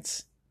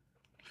sense.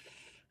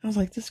 I was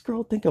like, this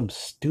girl think I'm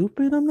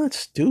stupid? I'm not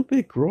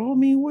stupid, girl. I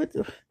mean, what?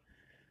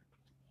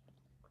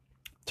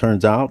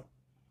 Turns out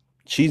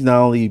she's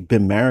not only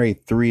been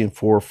married 3 and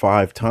 4 or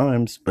 5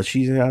 times, but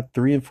she's had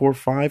 3 and 4 or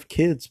 5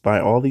 kids by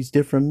all these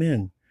different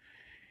men.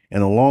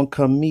 And along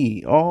come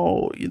me,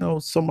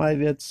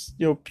 somebody that's,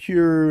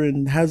 pure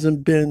and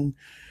hasn't been,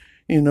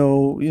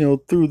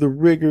 through the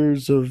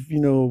rigors of,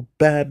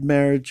 bad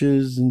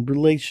marriages and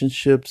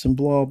relationships and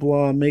blah,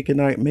 blah,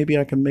 maybe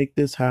I can make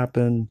this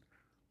happen.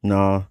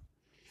 Nah,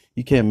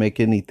 you can't make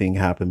anything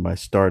happen by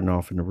starting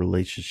off in a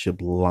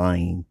relationship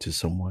lying to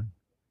someone.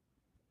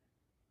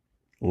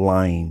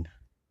 Lying.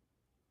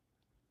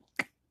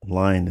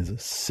 Lying is a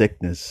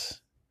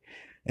sickness.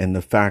 And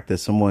the fact that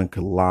someone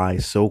could lie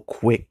so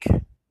quick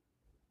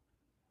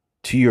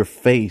to your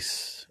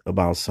face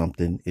about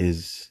something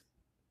is.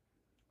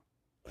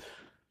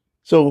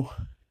 So,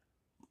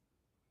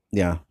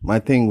 yeah, my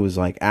thing was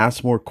like,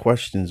 ask more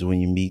questions when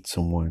you meet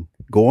someone.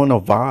 Go on a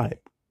vibe.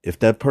 If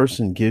that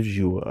person gives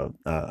you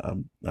a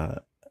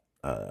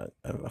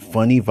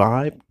funny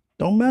vibe,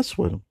 don't mess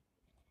with them.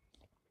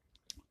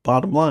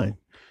 Bottom line,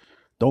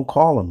 don't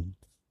call them.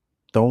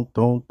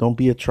 Don't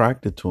be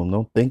attracted to them.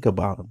 Don't think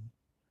about them.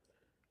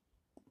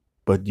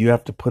 But you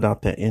have to put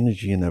out that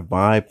energy and that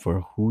vibe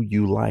for who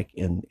you like,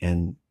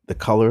 and the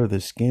color of the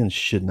skin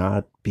should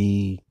not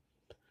be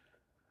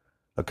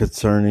a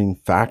concerning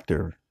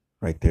factor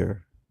right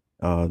there.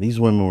 These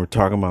women were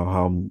talking about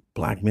how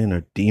black men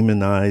are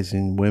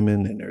demonizing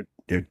women and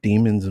they're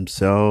demons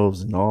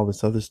themselves and all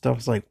this other stuff.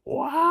 It's like,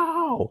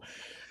 wow.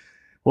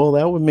 Well,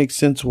 that would make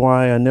sense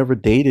why I never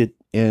dated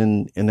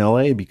in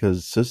LA,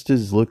 because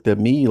sisters looked at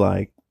me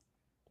like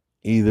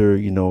either,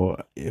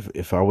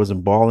 if I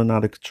wasn't balling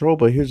out of control.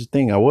 But here's the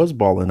thing, I was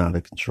balling out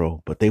of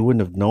control, but they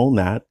wouldn't have known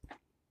that.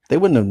 They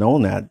wouldn't have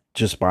known that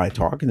just by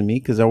talking to me,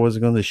 because I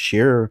wasn't going to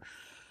share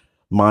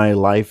my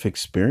life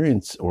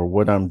experience or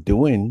what I'm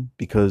doing,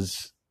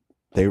 because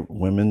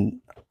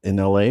women in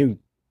LA,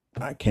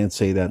 I can't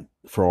say that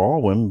for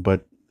all women,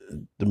 but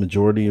the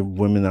majority of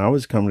women I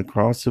was coming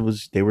across,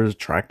 they were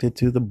attracted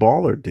to the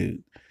baller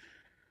dude.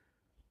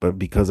 But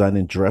because I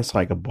didn't dress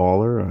like a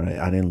baller,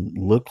 I didn't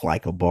look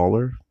like a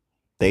baller,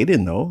 they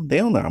didn't know. They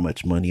don't know how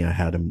much money I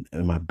had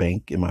in my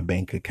bank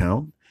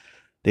account.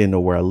 They didn't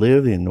know where I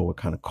lived. They didn't know what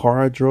kind of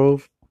car I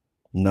drove.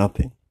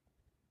 Nothing.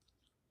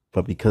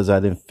 But because I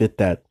didn't fit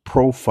that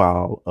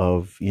profile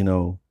of,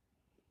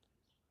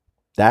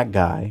 that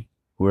guy,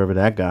 whoever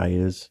that guy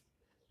is,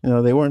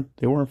 they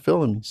weren't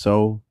feeling me.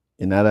 So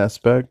in that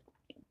aspect,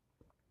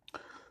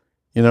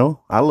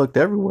 I looked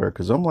everywhere,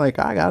 because I'm like,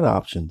 I got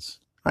options.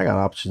 I got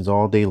options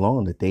all day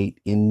long to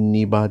date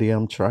anybody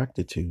I'm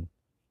attracted to.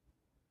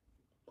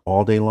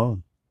 All day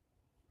long.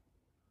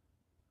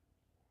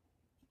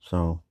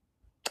 So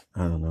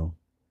I don't know.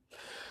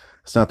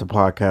 It's not the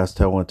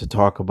podcast I want to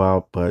talk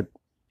about, but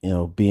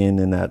being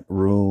in that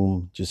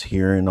room, just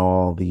hearing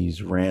all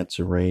these rants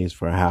and raves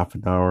for a half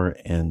an hour,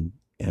 and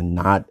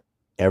not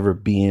ever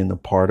being a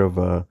part of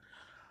a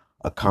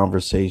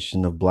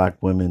conversation of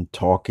black women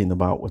talking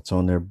about what's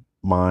on their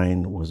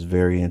mind was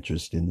very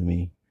interesting to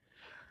me.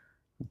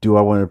 Do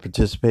I want to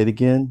participate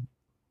again?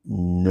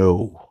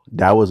 No.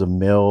 That was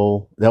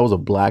a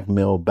black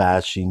male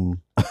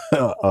bashing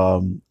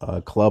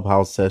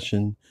clubhouse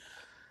session.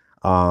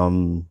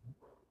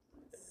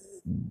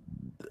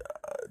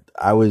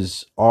 I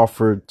was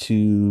offered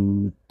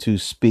to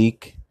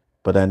speak,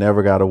 but I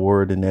never got a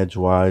word in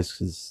edgewise,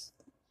 because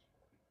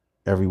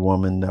every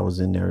woman that was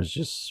in there is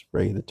just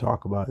ready to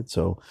talk about it.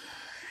 So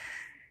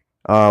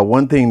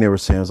one thing they were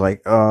saying was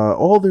like,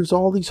 oh, there's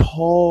all these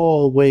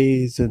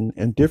hallways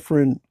and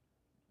different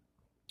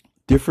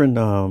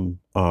rooms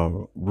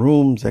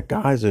that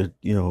guys are,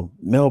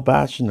 male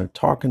bashing or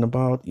talking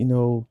about,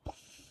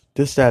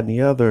 this, that, and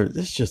the other.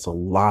 There's just a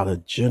lot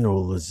of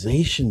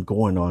generalization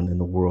going on in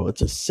the world.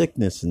 It's a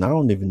sickness, and I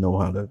don't even know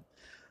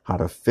how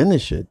to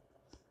finish it.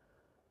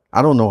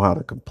 I don't know how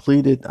to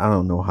complete it. I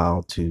don't know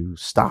how to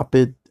stop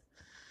it,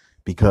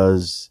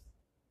 because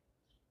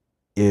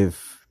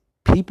if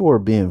people are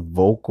being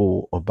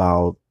vocal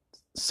about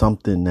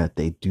something that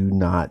they do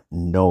not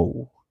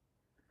know,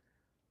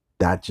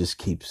 that just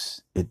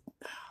keeps it.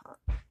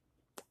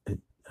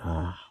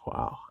 Wow.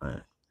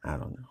 I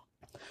don't know.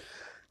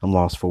 I'm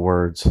lost for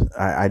words.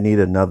 I need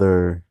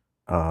another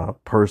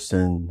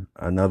person,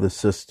 another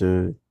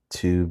sister,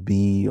 to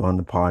be on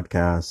the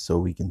podcast so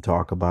we can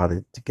talk about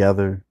it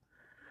together.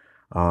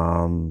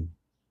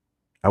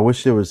 I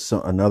wish there was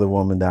another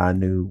woman that I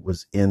knew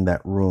was in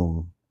that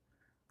room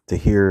to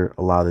hear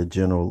a lot of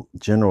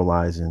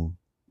generalizing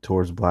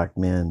towards black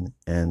men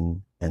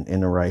and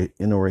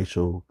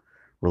interracial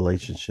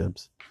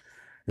relationships.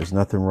 There's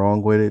nothing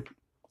wrong with it.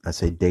 I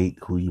say date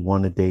who you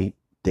want to date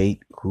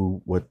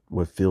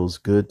what feels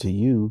good to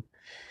you,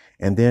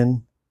 and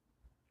then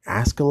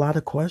ask a lot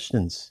of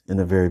questions in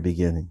the very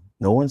beginning.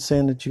 No one's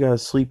saying that you got to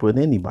sleep with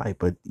anybody,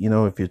 but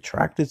if you're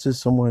attracted to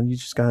someone, you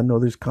just got to know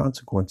there's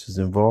consequences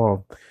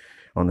involved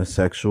on the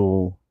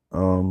sexual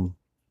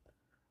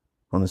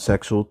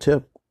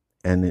tip.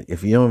 And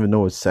if you don't even know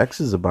what sex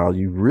is about,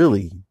 you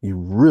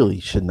really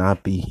should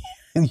not be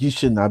you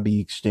should not be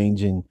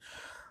exchanging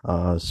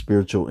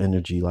spiritual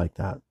energy like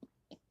that,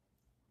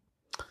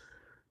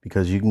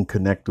 because you can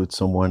connect with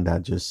someone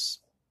that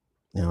just,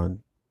 it's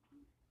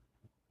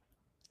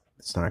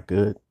not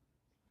good.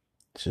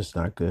 It's just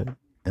not good.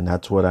 And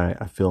that's what I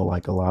feel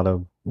like a lot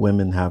of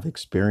women have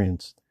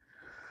experienced.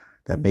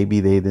 that maybe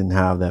they didn't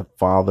have that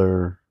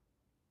father,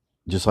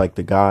 just like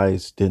the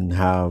guys didn't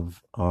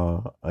have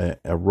a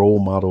role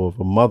model of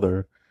a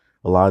mother.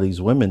 A lot of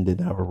these women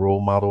didn't have a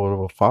role model of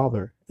a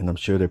father, and I'm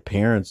sure their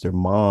parents, their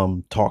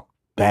mom, talked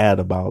bad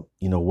about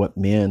what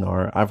men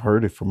are. I've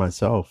heard it for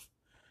myself.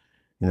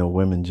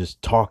 Women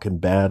just talking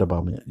bad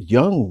about men.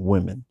 Young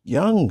women,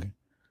 young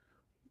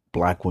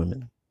black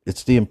women.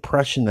 It's the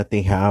impression that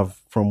they have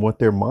from what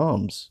their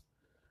moms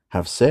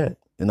have said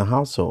in the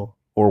household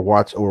or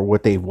watch or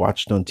what they've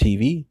watched on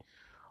TV.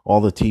 All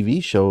the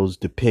TV shows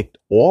depict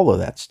all of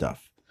that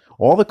stuff.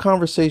 All the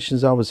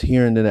conversations I was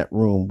hearing in that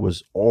room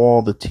was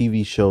all the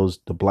TV shows,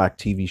 the black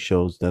TV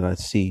shows that I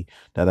see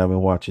that I've been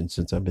watching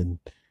since I've been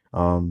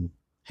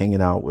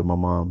hanging out with my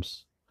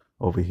moms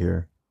over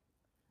here.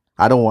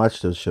 I don't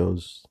watch those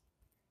shows.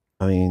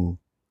 I mean,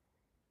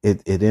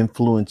 it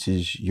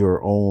influences your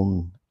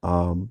own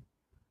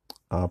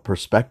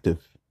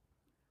perspective.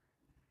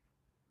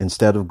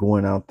 Instead of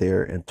going out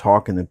there and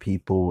talking to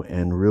people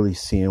and really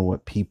seeing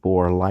what people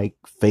are like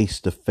face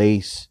to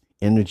face,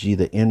 energy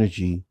to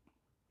energy,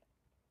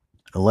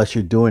 unless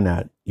you're doing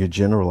that, you're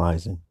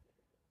generalizing.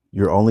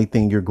 Your only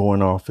thing you're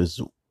going off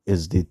is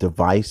the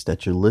device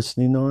that you're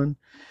listening on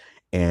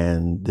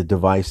and the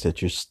device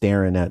that you're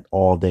staring at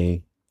all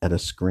day at a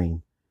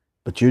screen.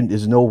 But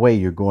there's no way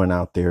you're going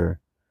out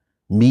there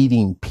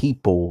meeting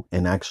people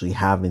and actually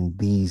having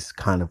these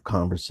kind of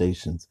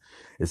conversations.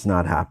 It's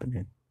not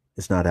happening.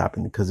 It's not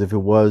happening, because if it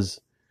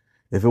was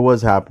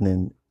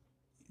happening,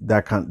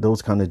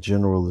 those kind of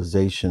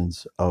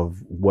generalizations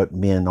of what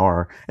men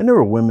are, and there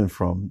were women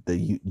from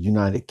the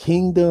United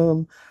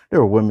Kingdom.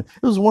 There were women.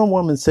 There was one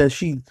woman said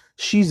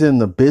she's in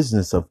the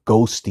business of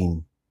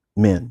ghosting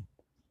men.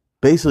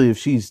 Basically, if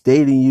she's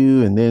dating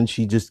you and then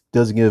she just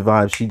doesn't get a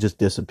vibe, she just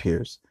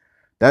disappears.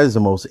 That is the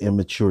most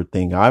immature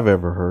thing I've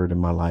ever heard in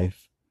my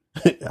life.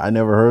 I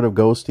never heard of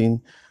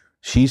ghosting.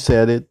 She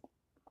said it.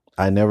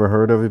 I never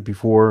heard of it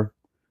before.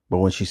 But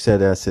when she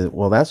said that, I said,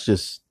 well, that's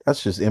just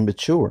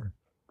immature.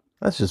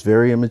 That's just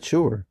very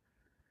immature.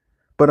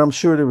 But I'm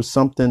sure there was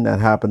something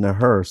that happened to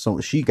her. So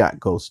she got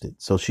ghosted.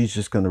 So she's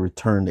just going to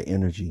return the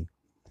energy.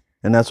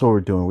 And that's what we're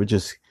doing. We're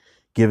just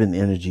giving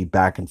energy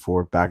back and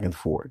forth, back and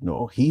forth.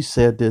 No, he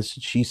said this,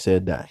 she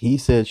said that. He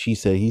said, she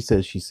said, he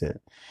said, she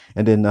said.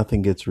 And then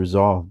nothing gets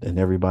resolved. And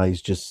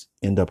everybody's just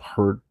end up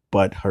hurt,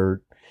 butt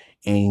hurt,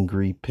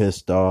 angry,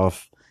 pissed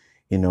off,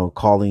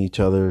 calling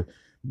each other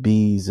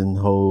bees and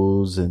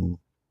hoes. And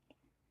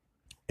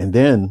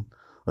then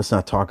let's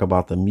not talk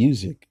about the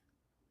music.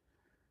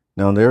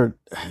 Now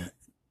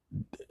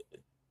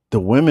the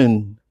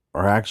women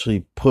are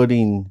actually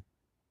putting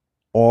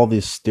all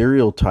this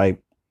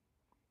stereotype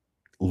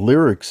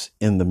lyrics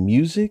in the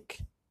music.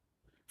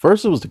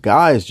 First it was the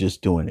guys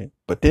just doing it,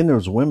 but then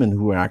there's women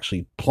who are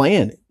actually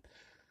playing it.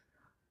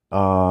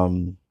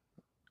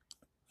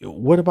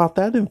 What about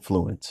that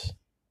influence?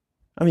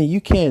 I mean, you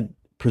can't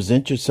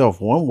present yourself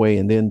one way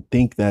and then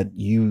think that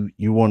you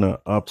want an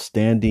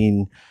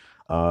upstanding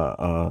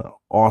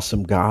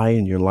awesome guy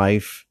in your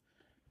life,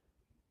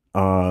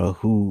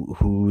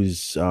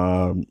 who's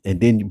and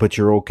then but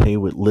you're okay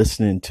with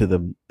listening to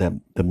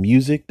the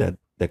music that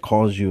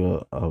calls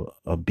you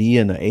a bee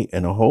and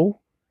a hoe.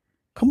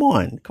 Come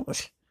on.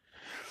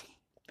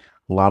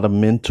 A lot of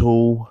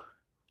mental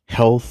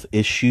health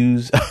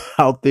issues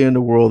out there in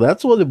the world.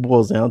 That's what it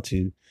boils down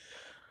to.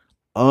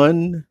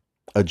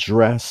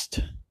 Unaddressed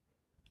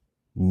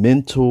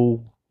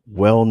mental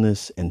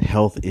wellness and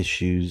health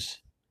issues.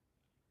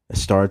 It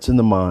starts in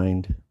the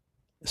mind.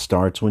 It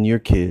starts when you're a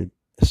kid.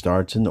 It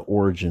starts in the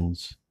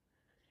origins.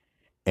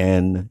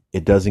 And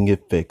it doesn't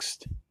get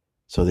fixed.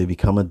 So they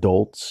become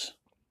adults.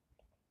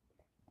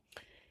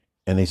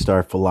 And they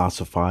start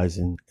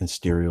philosophizing and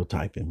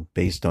stereotyping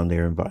based on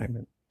their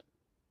environment.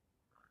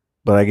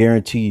 But I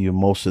guarantee you,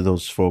 most of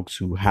those folks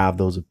who have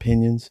those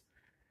opinions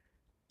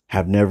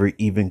have never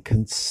even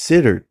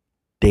considered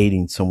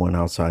dating someone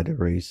outside their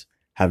race,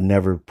 have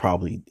never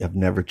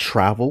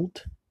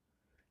traveled,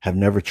 have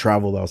never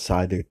traveled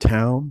outside their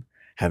town,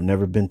 have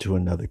never been to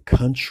another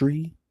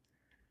country.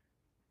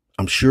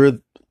 I'm sure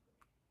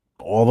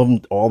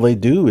all they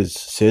do is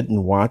sit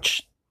and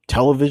watch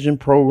television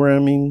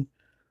programming,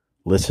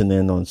 listen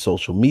in on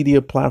social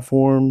media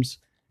platforms,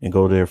 and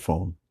go to their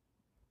phone.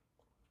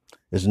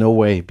 There's no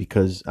way,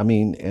 because I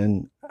mean,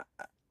 and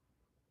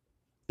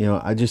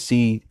I just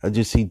see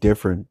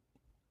different.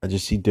 I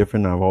just see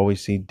different. I've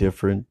always seen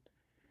different.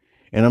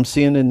 And I'm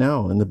seeing it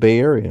now in the Bay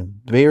Area.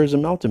 The Bay Area is a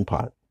melting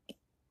pot.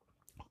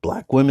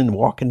 Black women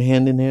walking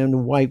hand in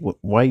hand with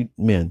white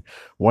men.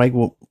 White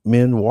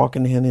men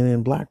walking hand in hand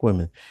with black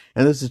women.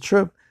 And it's a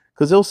trip,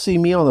 because they'll see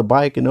me on the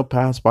bike and they'll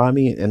pass by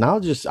me and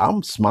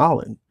I'm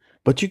smiling.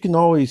 But you can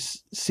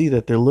always see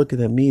that they're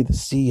looking at me to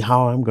see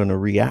how I'm going to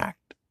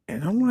react.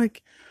 And I'm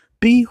like,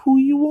 be who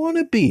you want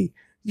to be.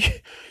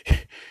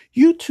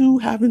 You two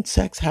having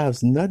sex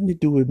has nothing to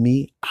do with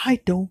me.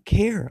 I don't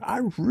care. I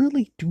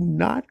really do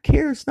not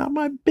care. It's not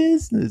my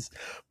business.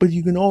 But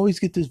you can always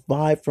get this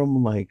vibe from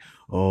them like,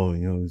 oh,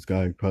 this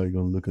guy probably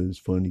gonna look at us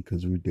funny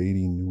because we're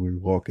dating and we're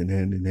walking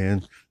hand in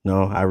hand.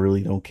 No, I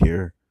really don't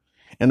care.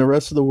 And the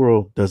rest of the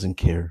world doesn't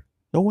care.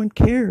 No one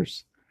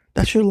cares.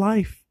 That's your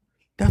life.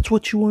 That's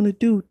what you want to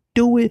do.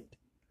 Do it.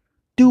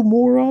 Do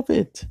more of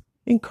it.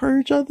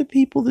 Encourage other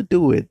people to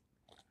do it.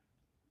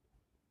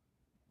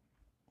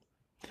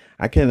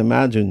 I can't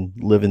imagine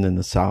living in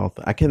the South.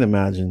 I can't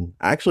imagine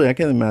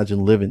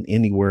living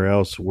anywhere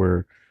else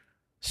where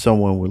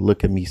someone would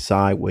look at me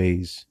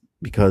sideways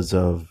because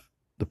of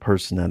the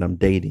person that I'm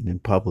dating in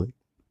public.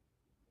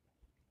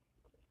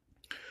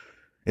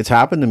 It's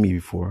happened to me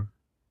before.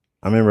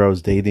 I remember I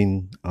was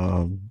dating,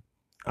 I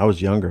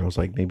was younger. I was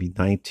like maybe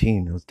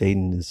 19. I was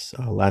dating this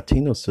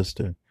Latino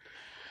sister.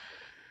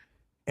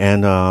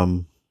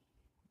 And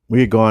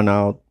we had gone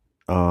out,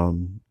 I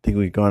think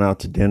we had gone out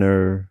to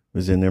dinner. It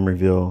was in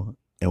Emeryville,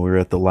 and we were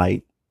at the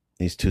light.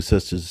 These two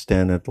sisters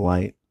standing at the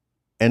light,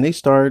 and they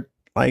start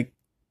like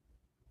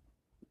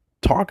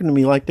talking to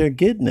me like they're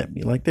getting at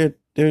me, like they're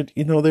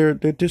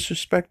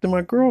disrespecting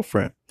my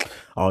girlfriend.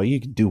 Oh,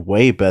 you can do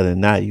way better than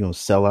that. You don't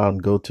sell out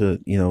and go to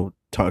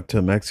talk to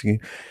a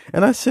Mexican.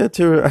 And I said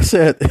to her, I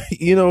said,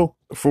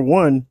 for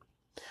one,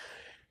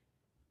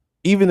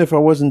 even if I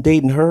wasn't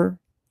dating her,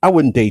 I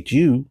wouldn't date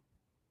you.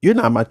 You're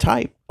not my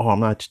type. Oh, I'm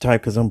not your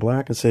type because I'm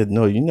black. I said,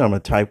 no, you're not my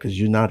type because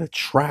you're not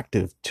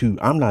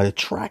I'm not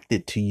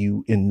attracted to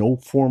you in no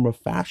form or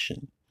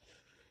fashion.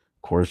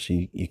 Of course,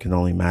 you can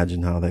only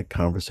imagine how that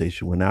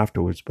conversation went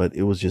afterwards, but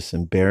it was just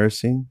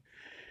embarrassing.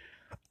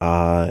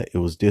 It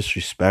was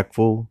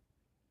disrespectful.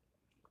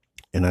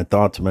 And I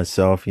thought to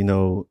myself, I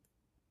don't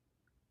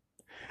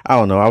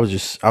know. I was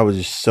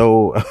just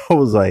so, I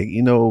was like,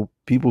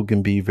 people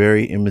can be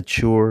very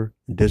immature,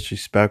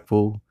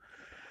 disrespectful.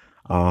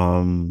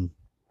 Um,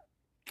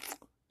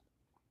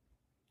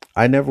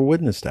 I never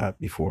witnessed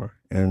that before.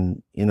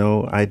 And,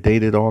 I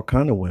dated all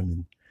kind of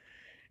women.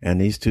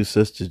 And these two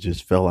sisters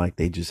just felt like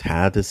they just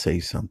had to say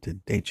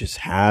something. They just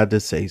had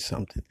to say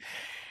something.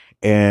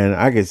 And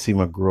I could see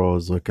my girl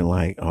was looking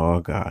like,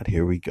 oh God,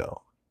 here we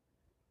go.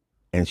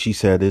 And she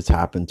said it's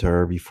happened to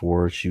her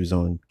before. She was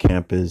on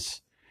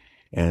campus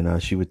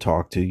and she would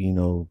talk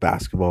to,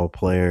 basketball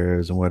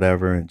players and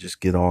whatever and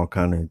just get all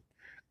kind of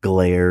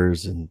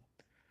glares and,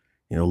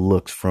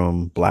 looks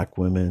from black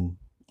women.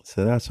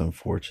 So that's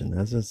unfortunate.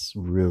 That's just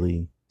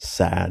really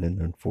sad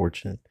and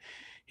unfortunate.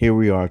 Here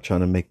we are trying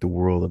to make the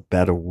world a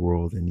better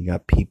world, and you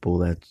got people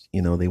that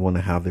they want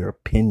to have their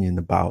opinion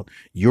about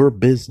your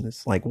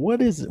business. Like,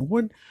 what is it?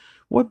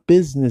 What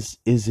business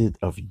is it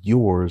of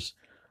yours?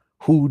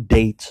 Who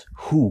dates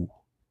who?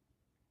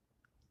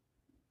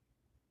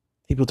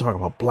 People talk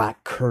about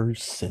black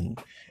curse and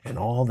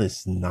all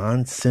this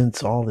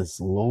nonsense, all this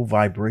low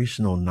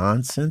vibrational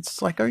nonsense.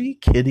 It's like, are you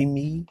kidding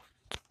me?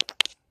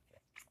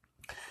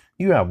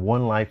 You have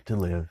one life to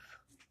live.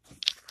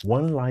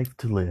 One life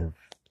to live.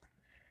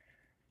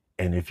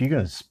 And if you're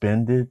going to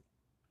spend it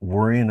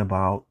worrying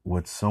about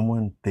what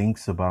someone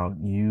thinks about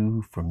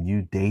you from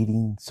you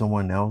dating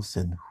someone else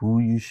and who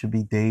you should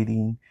be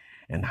dating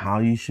and how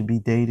you should be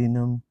dating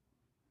them,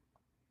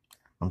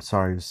 I'm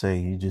sorry to say,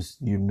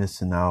 you're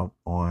missing out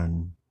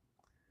on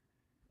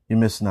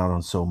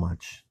so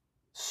much.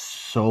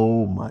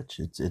 So much.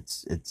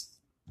 It's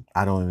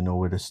I don't even know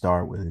where to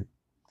start with it.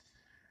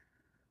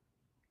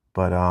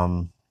 But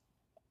I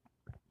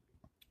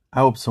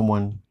hope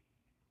someone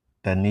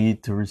that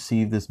need to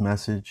receive this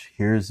message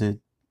hears it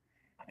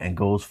and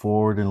goes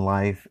forward in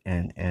life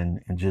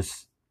and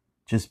just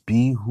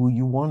be who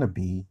you want to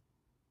be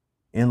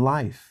in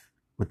life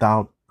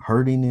without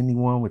hurting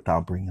anyone,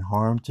 without bringing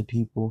harm to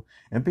people,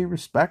 and be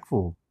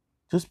respectful.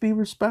 Just be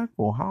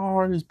respectful. How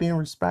hard is being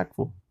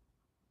respectful?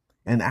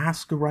 And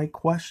ask the right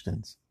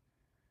questions.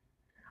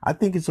 I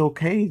think it's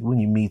okay when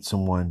you meet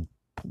someone,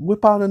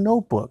 whip out a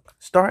notebook,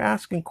 start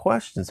asking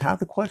questions, have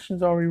the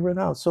questions already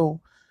written out.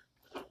 So,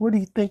 what do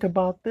you think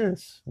about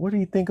this? What do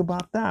you think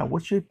about that?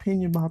 What's your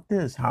opinion about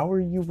this? How were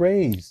you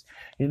raised?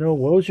 What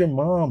was your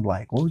mom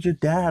like? What was your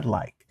dad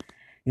like?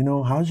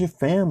 How's your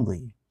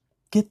family?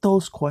 Get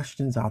those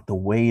questions out the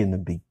way in the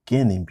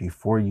beginning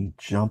before you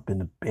jump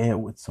into bed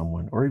with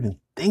someone or even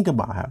think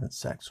about having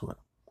sex with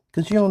them.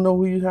 Because you don't know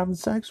who you're having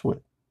sex with.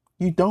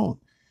 You don't.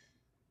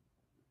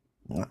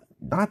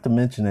 Not to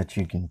mention that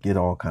you can get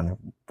all kind of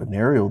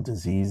venereal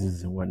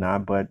diseases and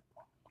whatnot, but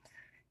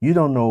you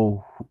don't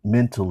know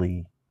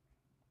mentally,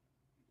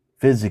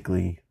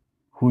 physically,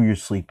 who you're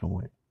sleeping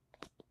with.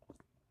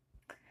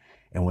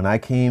 And when I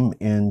came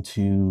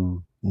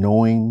into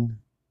knowing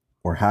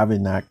or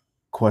having that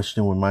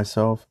question with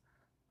myself,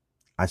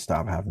 I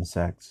stopped having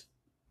sex.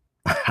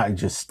 I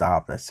just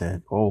stopped. I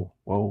said, oh,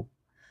 whoa.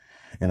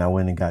 And I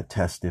went and got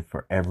tested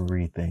for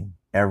everything.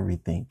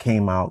 Everything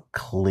came out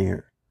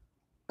clear.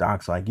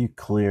 Doc's like, you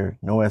clear.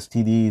 No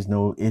STDs,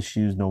 no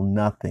issues, no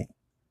nothing.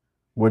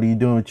 What are you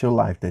doing with your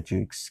life that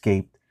you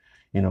escaped,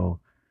 you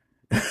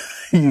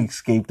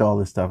escaped all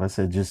this stuff? I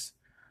said,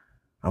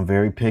 I'm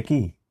very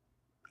picky.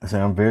 I say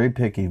I'm very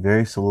picky,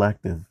 very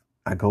selective.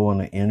 I go on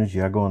the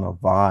energy, I go on a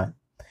vibe.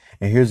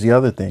 And here's the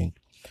other thing: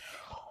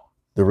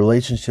 the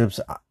relationships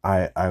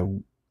I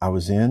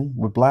was in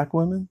with black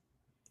women,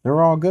 they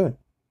were all good.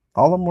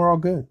 All of them were all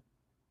good.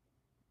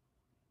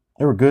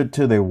 They were good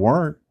till they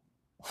weren't,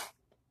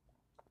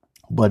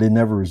 but it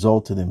never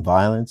resulted in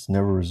violence.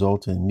 Never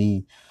resulted in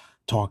me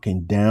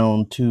talking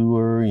down to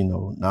her.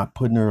 Not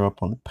putting her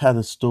up on the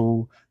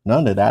pedestal.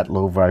 None of that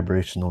low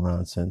vibrational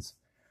nonsense.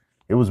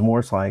 It was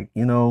more like,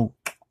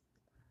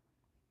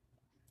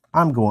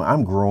 I'm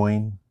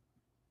growing,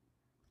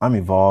 I'm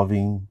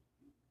evolving,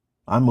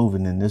 I'm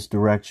moving in this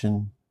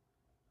direction.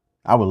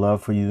 I would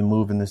love for you to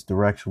move in this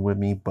direction with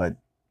me, but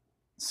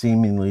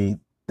seemingly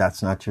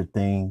that's not your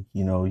thing.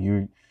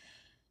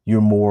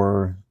 You're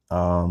more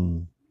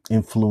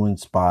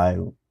influenced by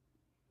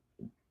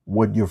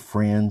what your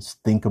friends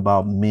think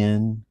about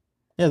men.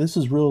 Yeah, this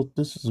is real.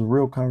 This is a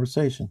real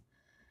conversation.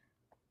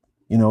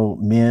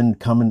 Women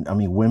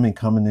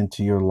coming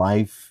into your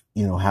life,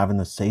 having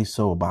to say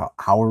so about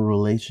our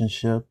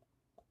relationship.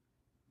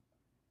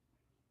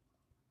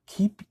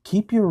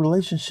 Keep your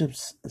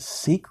relationships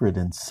secret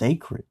and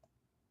sacred.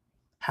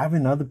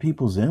 Having other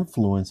people's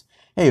influence.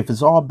 Hey, if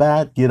it's all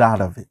bad, get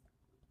out of it.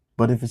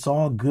 But if it's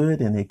all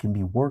good and it can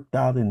be worked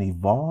out and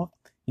evolved,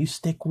 you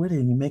stick with it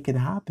and you make it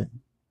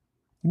happen.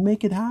 You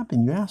make it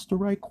happen. You ask the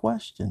right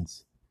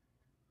questions.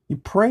 You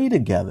pray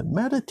together,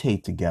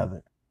 meditate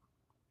together,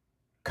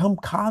 come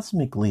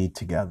cosmically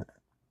together.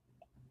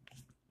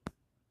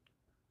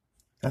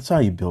 That's how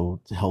you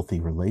build healthy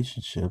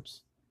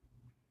relationships.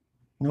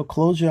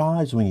 Close your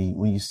eyes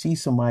when you see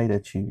somebody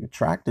that you're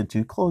attracted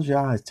to. Close your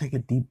eyes, take a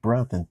deep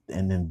breath, and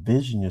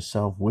envision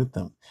yourself with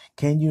them.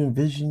 Can you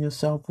envision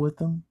yourself with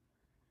them?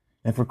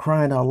 And for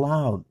crying out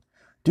loud,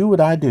 do what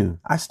I do.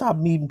 I stopped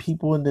meeting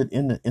people at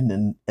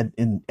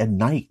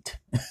night.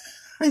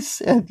 I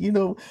said,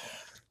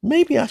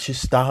 maybe I should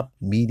stop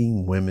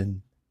meeting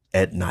women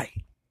at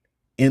night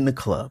in the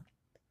club,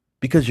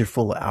 because you're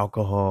full of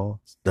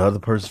alcohol. The other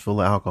person's full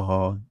of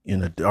alcohol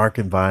in a dark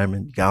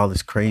environment. You got all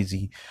this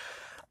crazy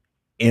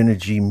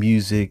energy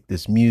music,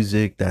 this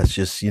music that's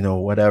just,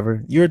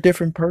 whatever. You're a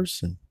different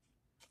person.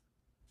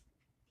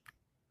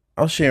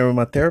 I was sharing with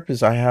my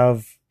therapist. I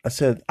have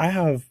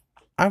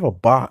a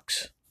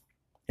box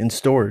in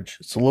storage.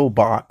 It's a little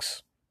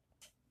box,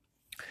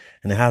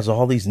 and it has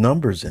all these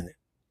numbers in it.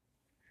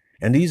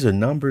 And these are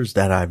numbers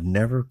that I've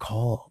never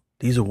called.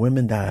 These are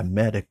women that I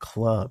met at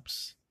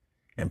clubs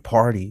and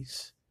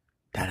parties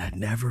that I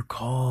never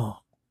called.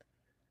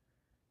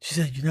 She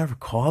said, "You never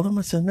called them?"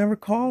 I said, "Never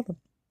called them."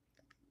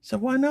 I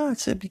said, "Why not?" I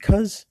said,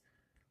 "Because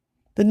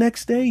the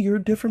next day you're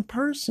a different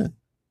person.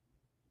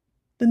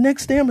 The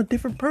next day I'm a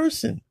different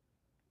person.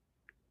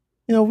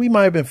 We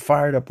might have been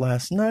fired up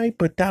last night,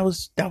 but that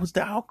was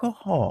the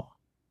alcohol.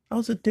 I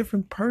was a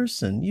different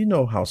person. You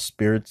know how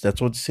spirits, that's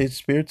what they say,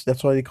 spirits,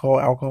 that's why they call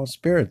alcohol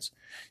spirits.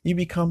 You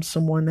become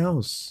someone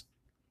else."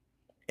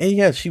 And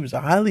yeah, she was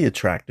highly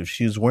attractive.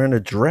 She was wearing a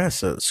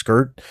dress, a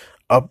skirt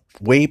up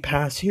way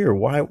past here.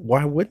 Why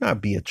wouldn't I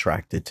be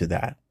attracted to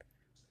that?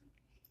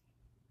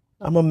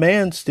 I'm a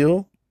man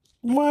still.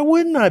 Why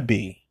wouldn't I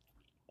be?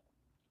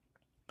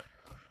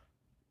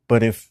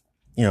 But if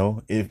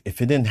it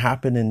didn't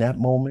happen in that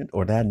moment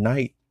or that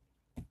night,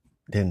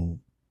 then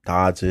the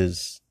odds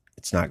is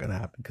it's not going to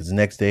happen, because the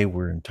next day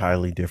we're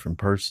entirely different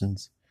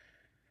persons.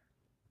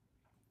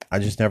 I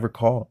just never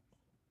called.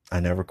 I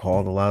never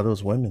called a lot of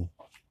those women.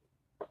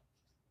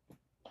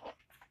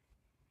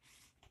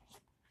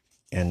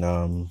 And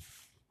I'm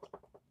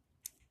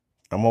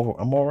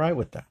all right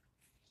with that.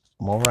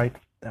 I'm all right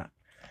with that.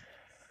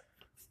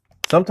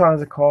 Sometimes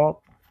I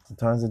called,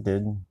 sometimes I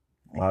didn't.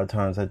 A lot of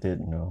times I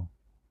didn't know.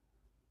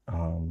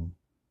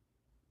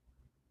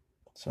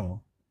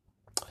 So,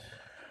 all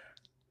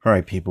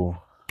right,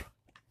 people.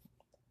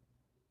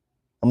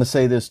 I'm gonna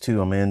say this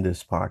too. I'm gonna end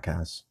this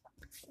podcast.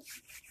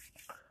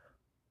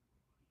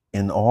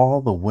 In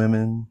all the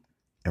women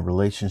and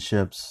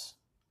relationships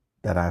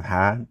that I've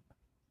had,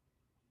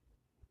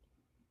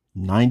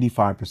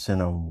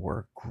 95% of them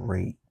were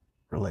great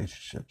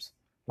relationships.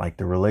 Like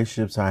the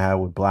relationships I had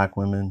with black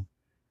women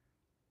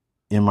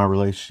in my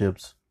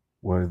relationships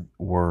were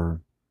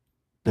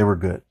they were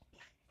good.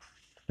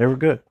 They were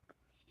good.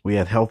 We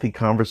had healthy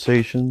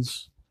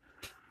conversations.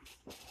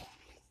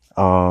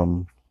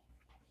 We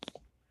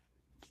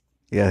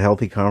had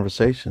healthy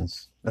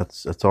conversations.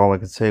 That's all I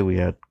can say. We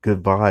had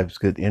good vibes,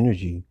 good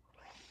energy.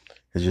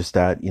 It's just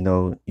that,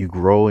 you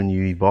grow and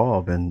you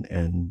evolve,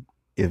 and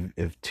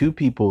if two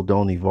people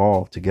don't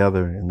evolve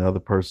together and the other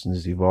person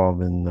is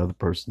evolving and the other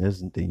person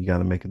isn't, then you got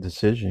to make a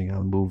decision. You got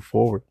to move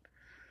forward.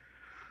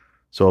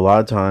 So a lot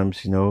of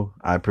times,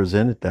 I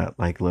presented that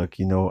like, look,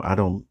 I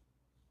don't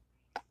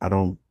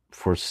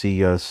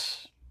foresee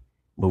us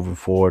moving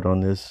forward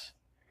on this.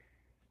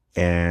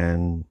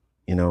 And,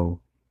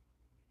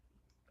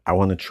 I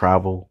want to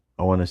travel.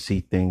 I want to see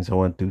things. I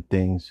want to do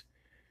things.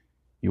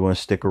 You want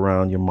to stick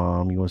around your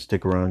mom. You want to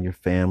stick around your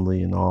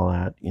family and all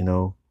that,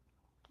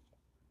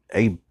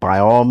 hey, by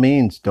all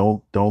means,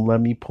 don't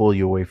let me pull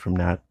you away from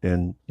that,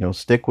 and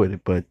stick with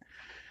it. But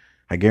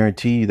I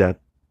guarantee you that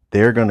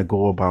they're going to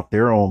go about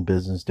their own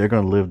business. They're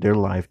going to live their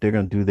life. They're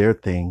going to do their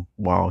thing.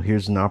 While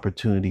here's an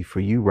opportunity for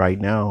you right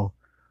now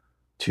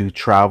to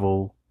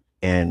travel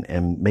and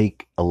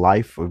make a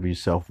life of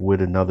yourself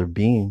with another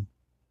being.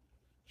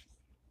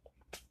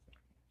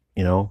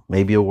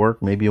 Maybe it'll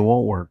work, maybe it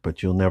won't work,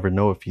 but you'll never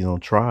know if you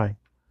don't try.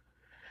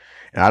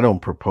 And I don't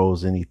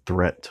propose any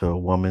threat to a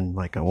woman.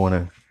 Like I want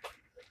to,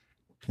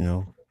 you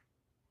know,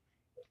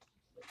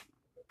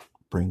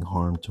 bring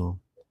harm to them.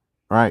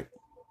 All right.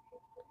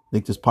 I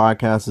think this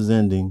podcast is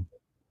ending.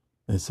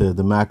 It said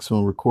the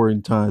maximum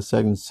recording time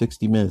segment is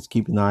 60 minutes.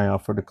 Keep an eye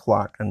out for the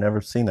clock. I've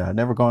never seen that. I've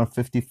never gone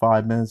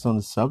 55 minutes on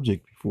the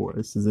subject before.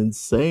 This is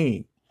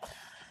insane.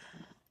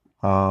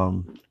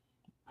 All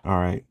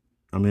right.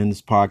 I'm in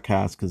this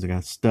podcast because I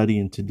got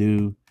studying to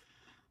do.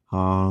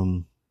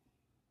 What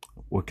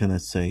can I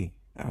say?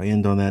 I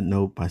end on that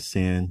note by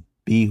saying,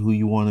 be who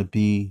you want to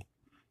be,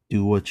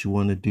 do what you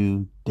want to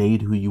do,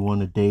 date who you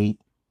want to date,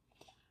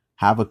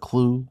 have a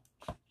clue,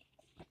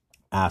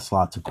 ask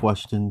lots of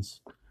questions,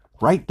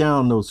 write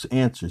down those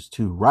answers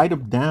too, write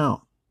them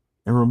down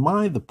and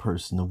remind the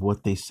person of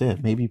what they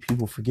said. Maybe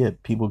people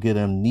forget, people get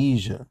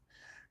amnesia.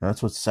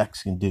 That's what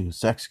sex can do.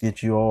 Sex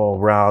gets you all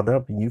riled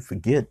up and you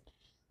forget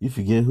you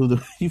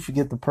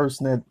forget the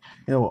person that,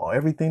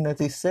 everything that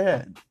they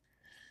said.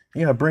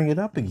 You gotta bring it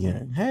up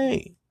again.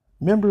 Hey,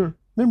 remember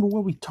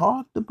what we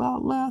talked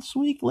about last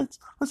week? Let's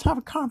have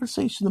a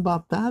conversation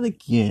about that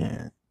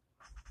again.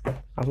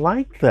 I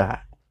like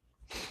that.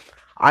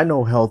 I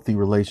know healthy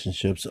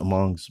relationships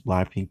amongst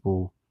Black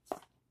people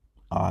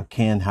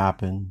can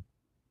happen,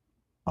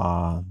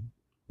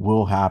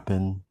 will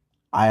happen.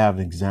 I have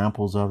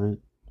examples of it.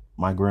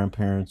 My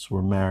grandparents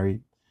were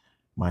married.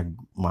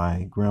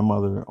 My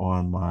grandmother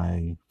on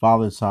my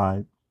father's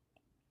side,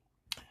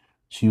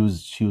 she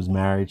was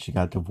married. She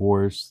got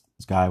divorced.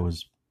 This guy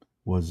was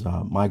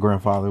my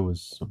grandfather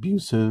was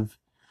abusive.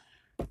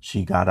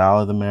 She got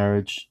out of the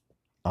marriage.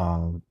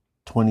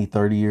 20,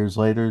 30 years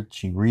later,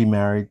 she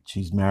remarried.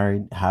 She's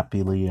married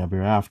happily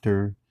ever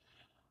after.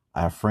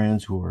 I have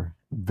friends who are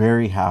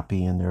very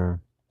happy in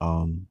their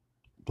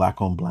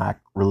Black on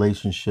Black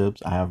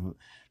relationships. I have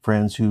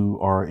friends who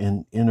are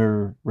in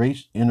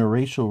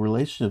interracial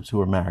relationships who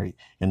are married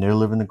and they're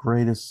living the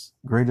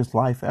greatest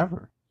life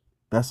ever,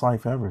 best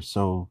life ever.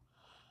 So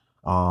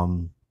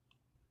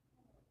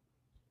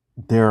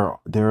there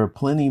are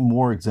plenty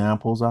more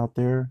examples out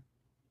there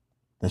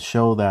that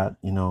show that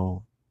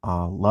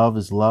love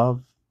is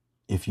love.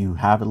 If you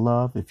have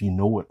love, if you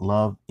know what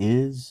love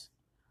is,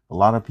 a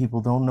lot of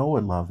people don't know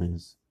what love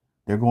is.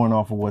 They're going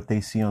off of what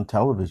they see on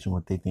television,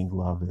 what they think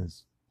love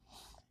is.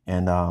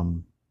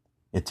 And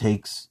it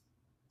takes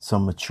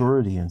some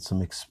maturity and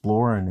some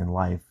exploring in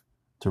life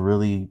to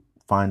really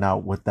find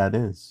out what that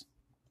is.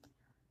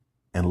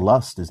 And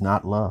lust is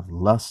not love.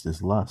 Lust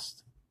is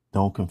lust.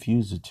 Don't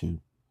confuse the two.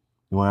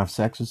 You want to have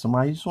sex with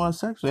somebody, you just want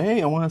to have sex with,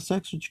 hey, I want to have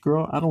sex with you,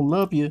 girl. I don't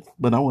love you,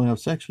 but I want to have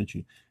sex with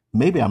you.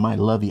 Maybe I might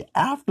love you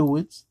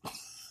afterwards.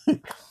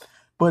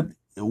 But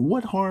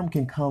what harm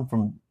can come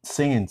from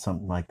saying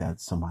something like that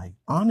to somebody?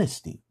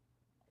 Honesty.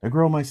 A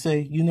girl might say,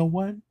 you know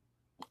what?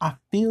 I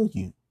feel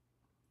you,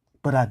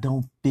 but I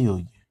don't feel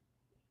you.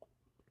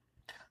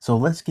 So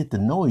let's get to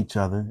know each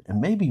other, and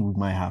maybe we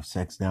might have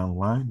sex down the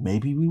line.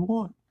 Maybe we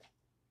won't.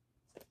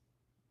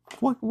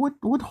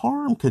 What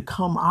harm could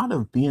come out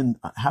of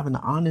having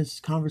an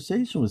honest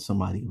conversation with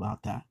somebody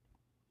about that?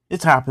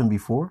 It's happened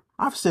before.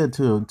 I've said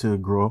to a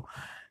girl,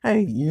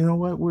 hey, you know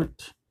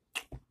what?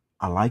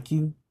 I like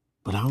you,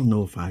 but I don't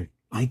know if I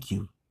like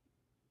you.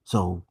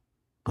 So,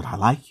 but I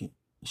like you.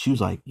 She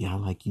was like, yeah, I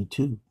like you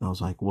too. And I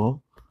was like,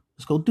 well,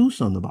 let's go do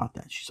something about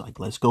that. She's like,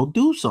 let's go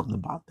do something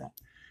about that.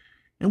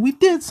 And we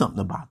did something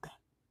about that.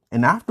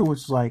 And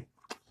afterwards, like,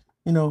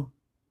 and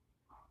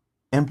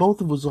both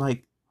of us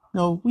like,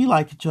 we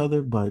like each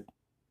other, but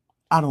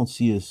I don't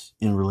see us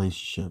in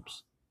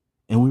relationships.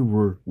 And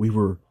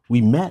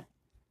we met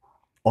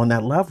on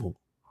that level.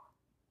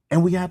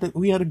 And we had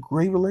a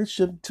great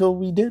relationship until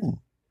we didn't.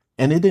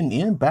 And it didn't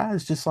end bad.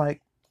 It's just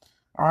like,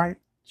 all right,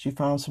 she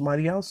found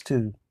somebody else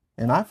too.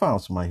 And I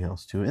found somebody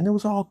else too. And it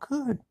was all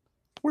good.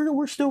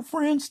 We're still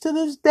friends to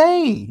this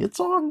day. It's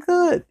all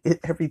good.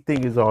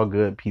 Everything is all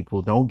good,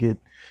 people. Don't get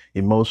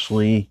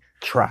emotionally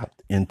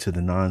trapped into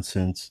the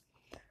nonsense.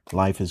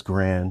 Life is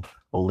grand.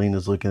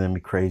 Olena's looking at me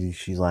crazy.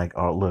 She's like,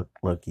 oh, look,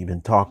 you've been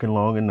talking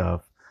long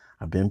enough.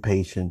 I've been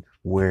patient.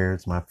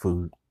 Where's my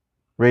food?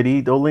 Ready to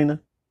eat,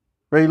 Olena?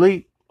 Ready to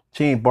eat?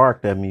 She ain't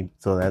barked at me,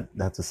 so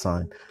that's a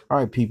sign. All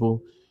right,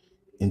 people.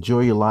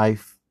 Enjoy your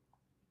life.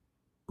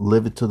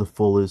 Live it to the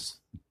fullest.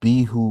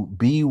 Be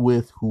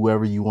with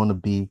whoever you want to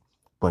be,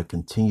 but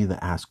continue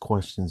to ask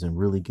questions and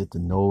really get to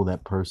know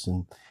that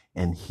person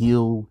and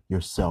heal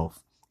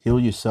yourself. Heal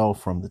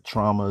yourself from the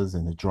traumas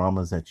and the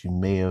dramas that you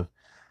may have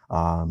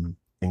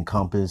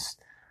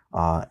encompassed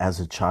as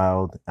a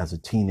child, as a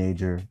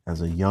teenager,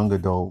 as a young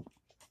adult,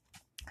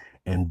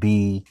 and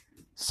be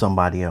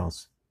somebody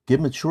else. Get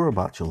mature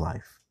about your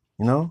life.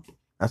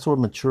 That's what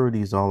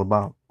maturity is all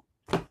about.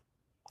 All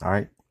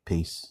right.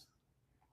 Peace.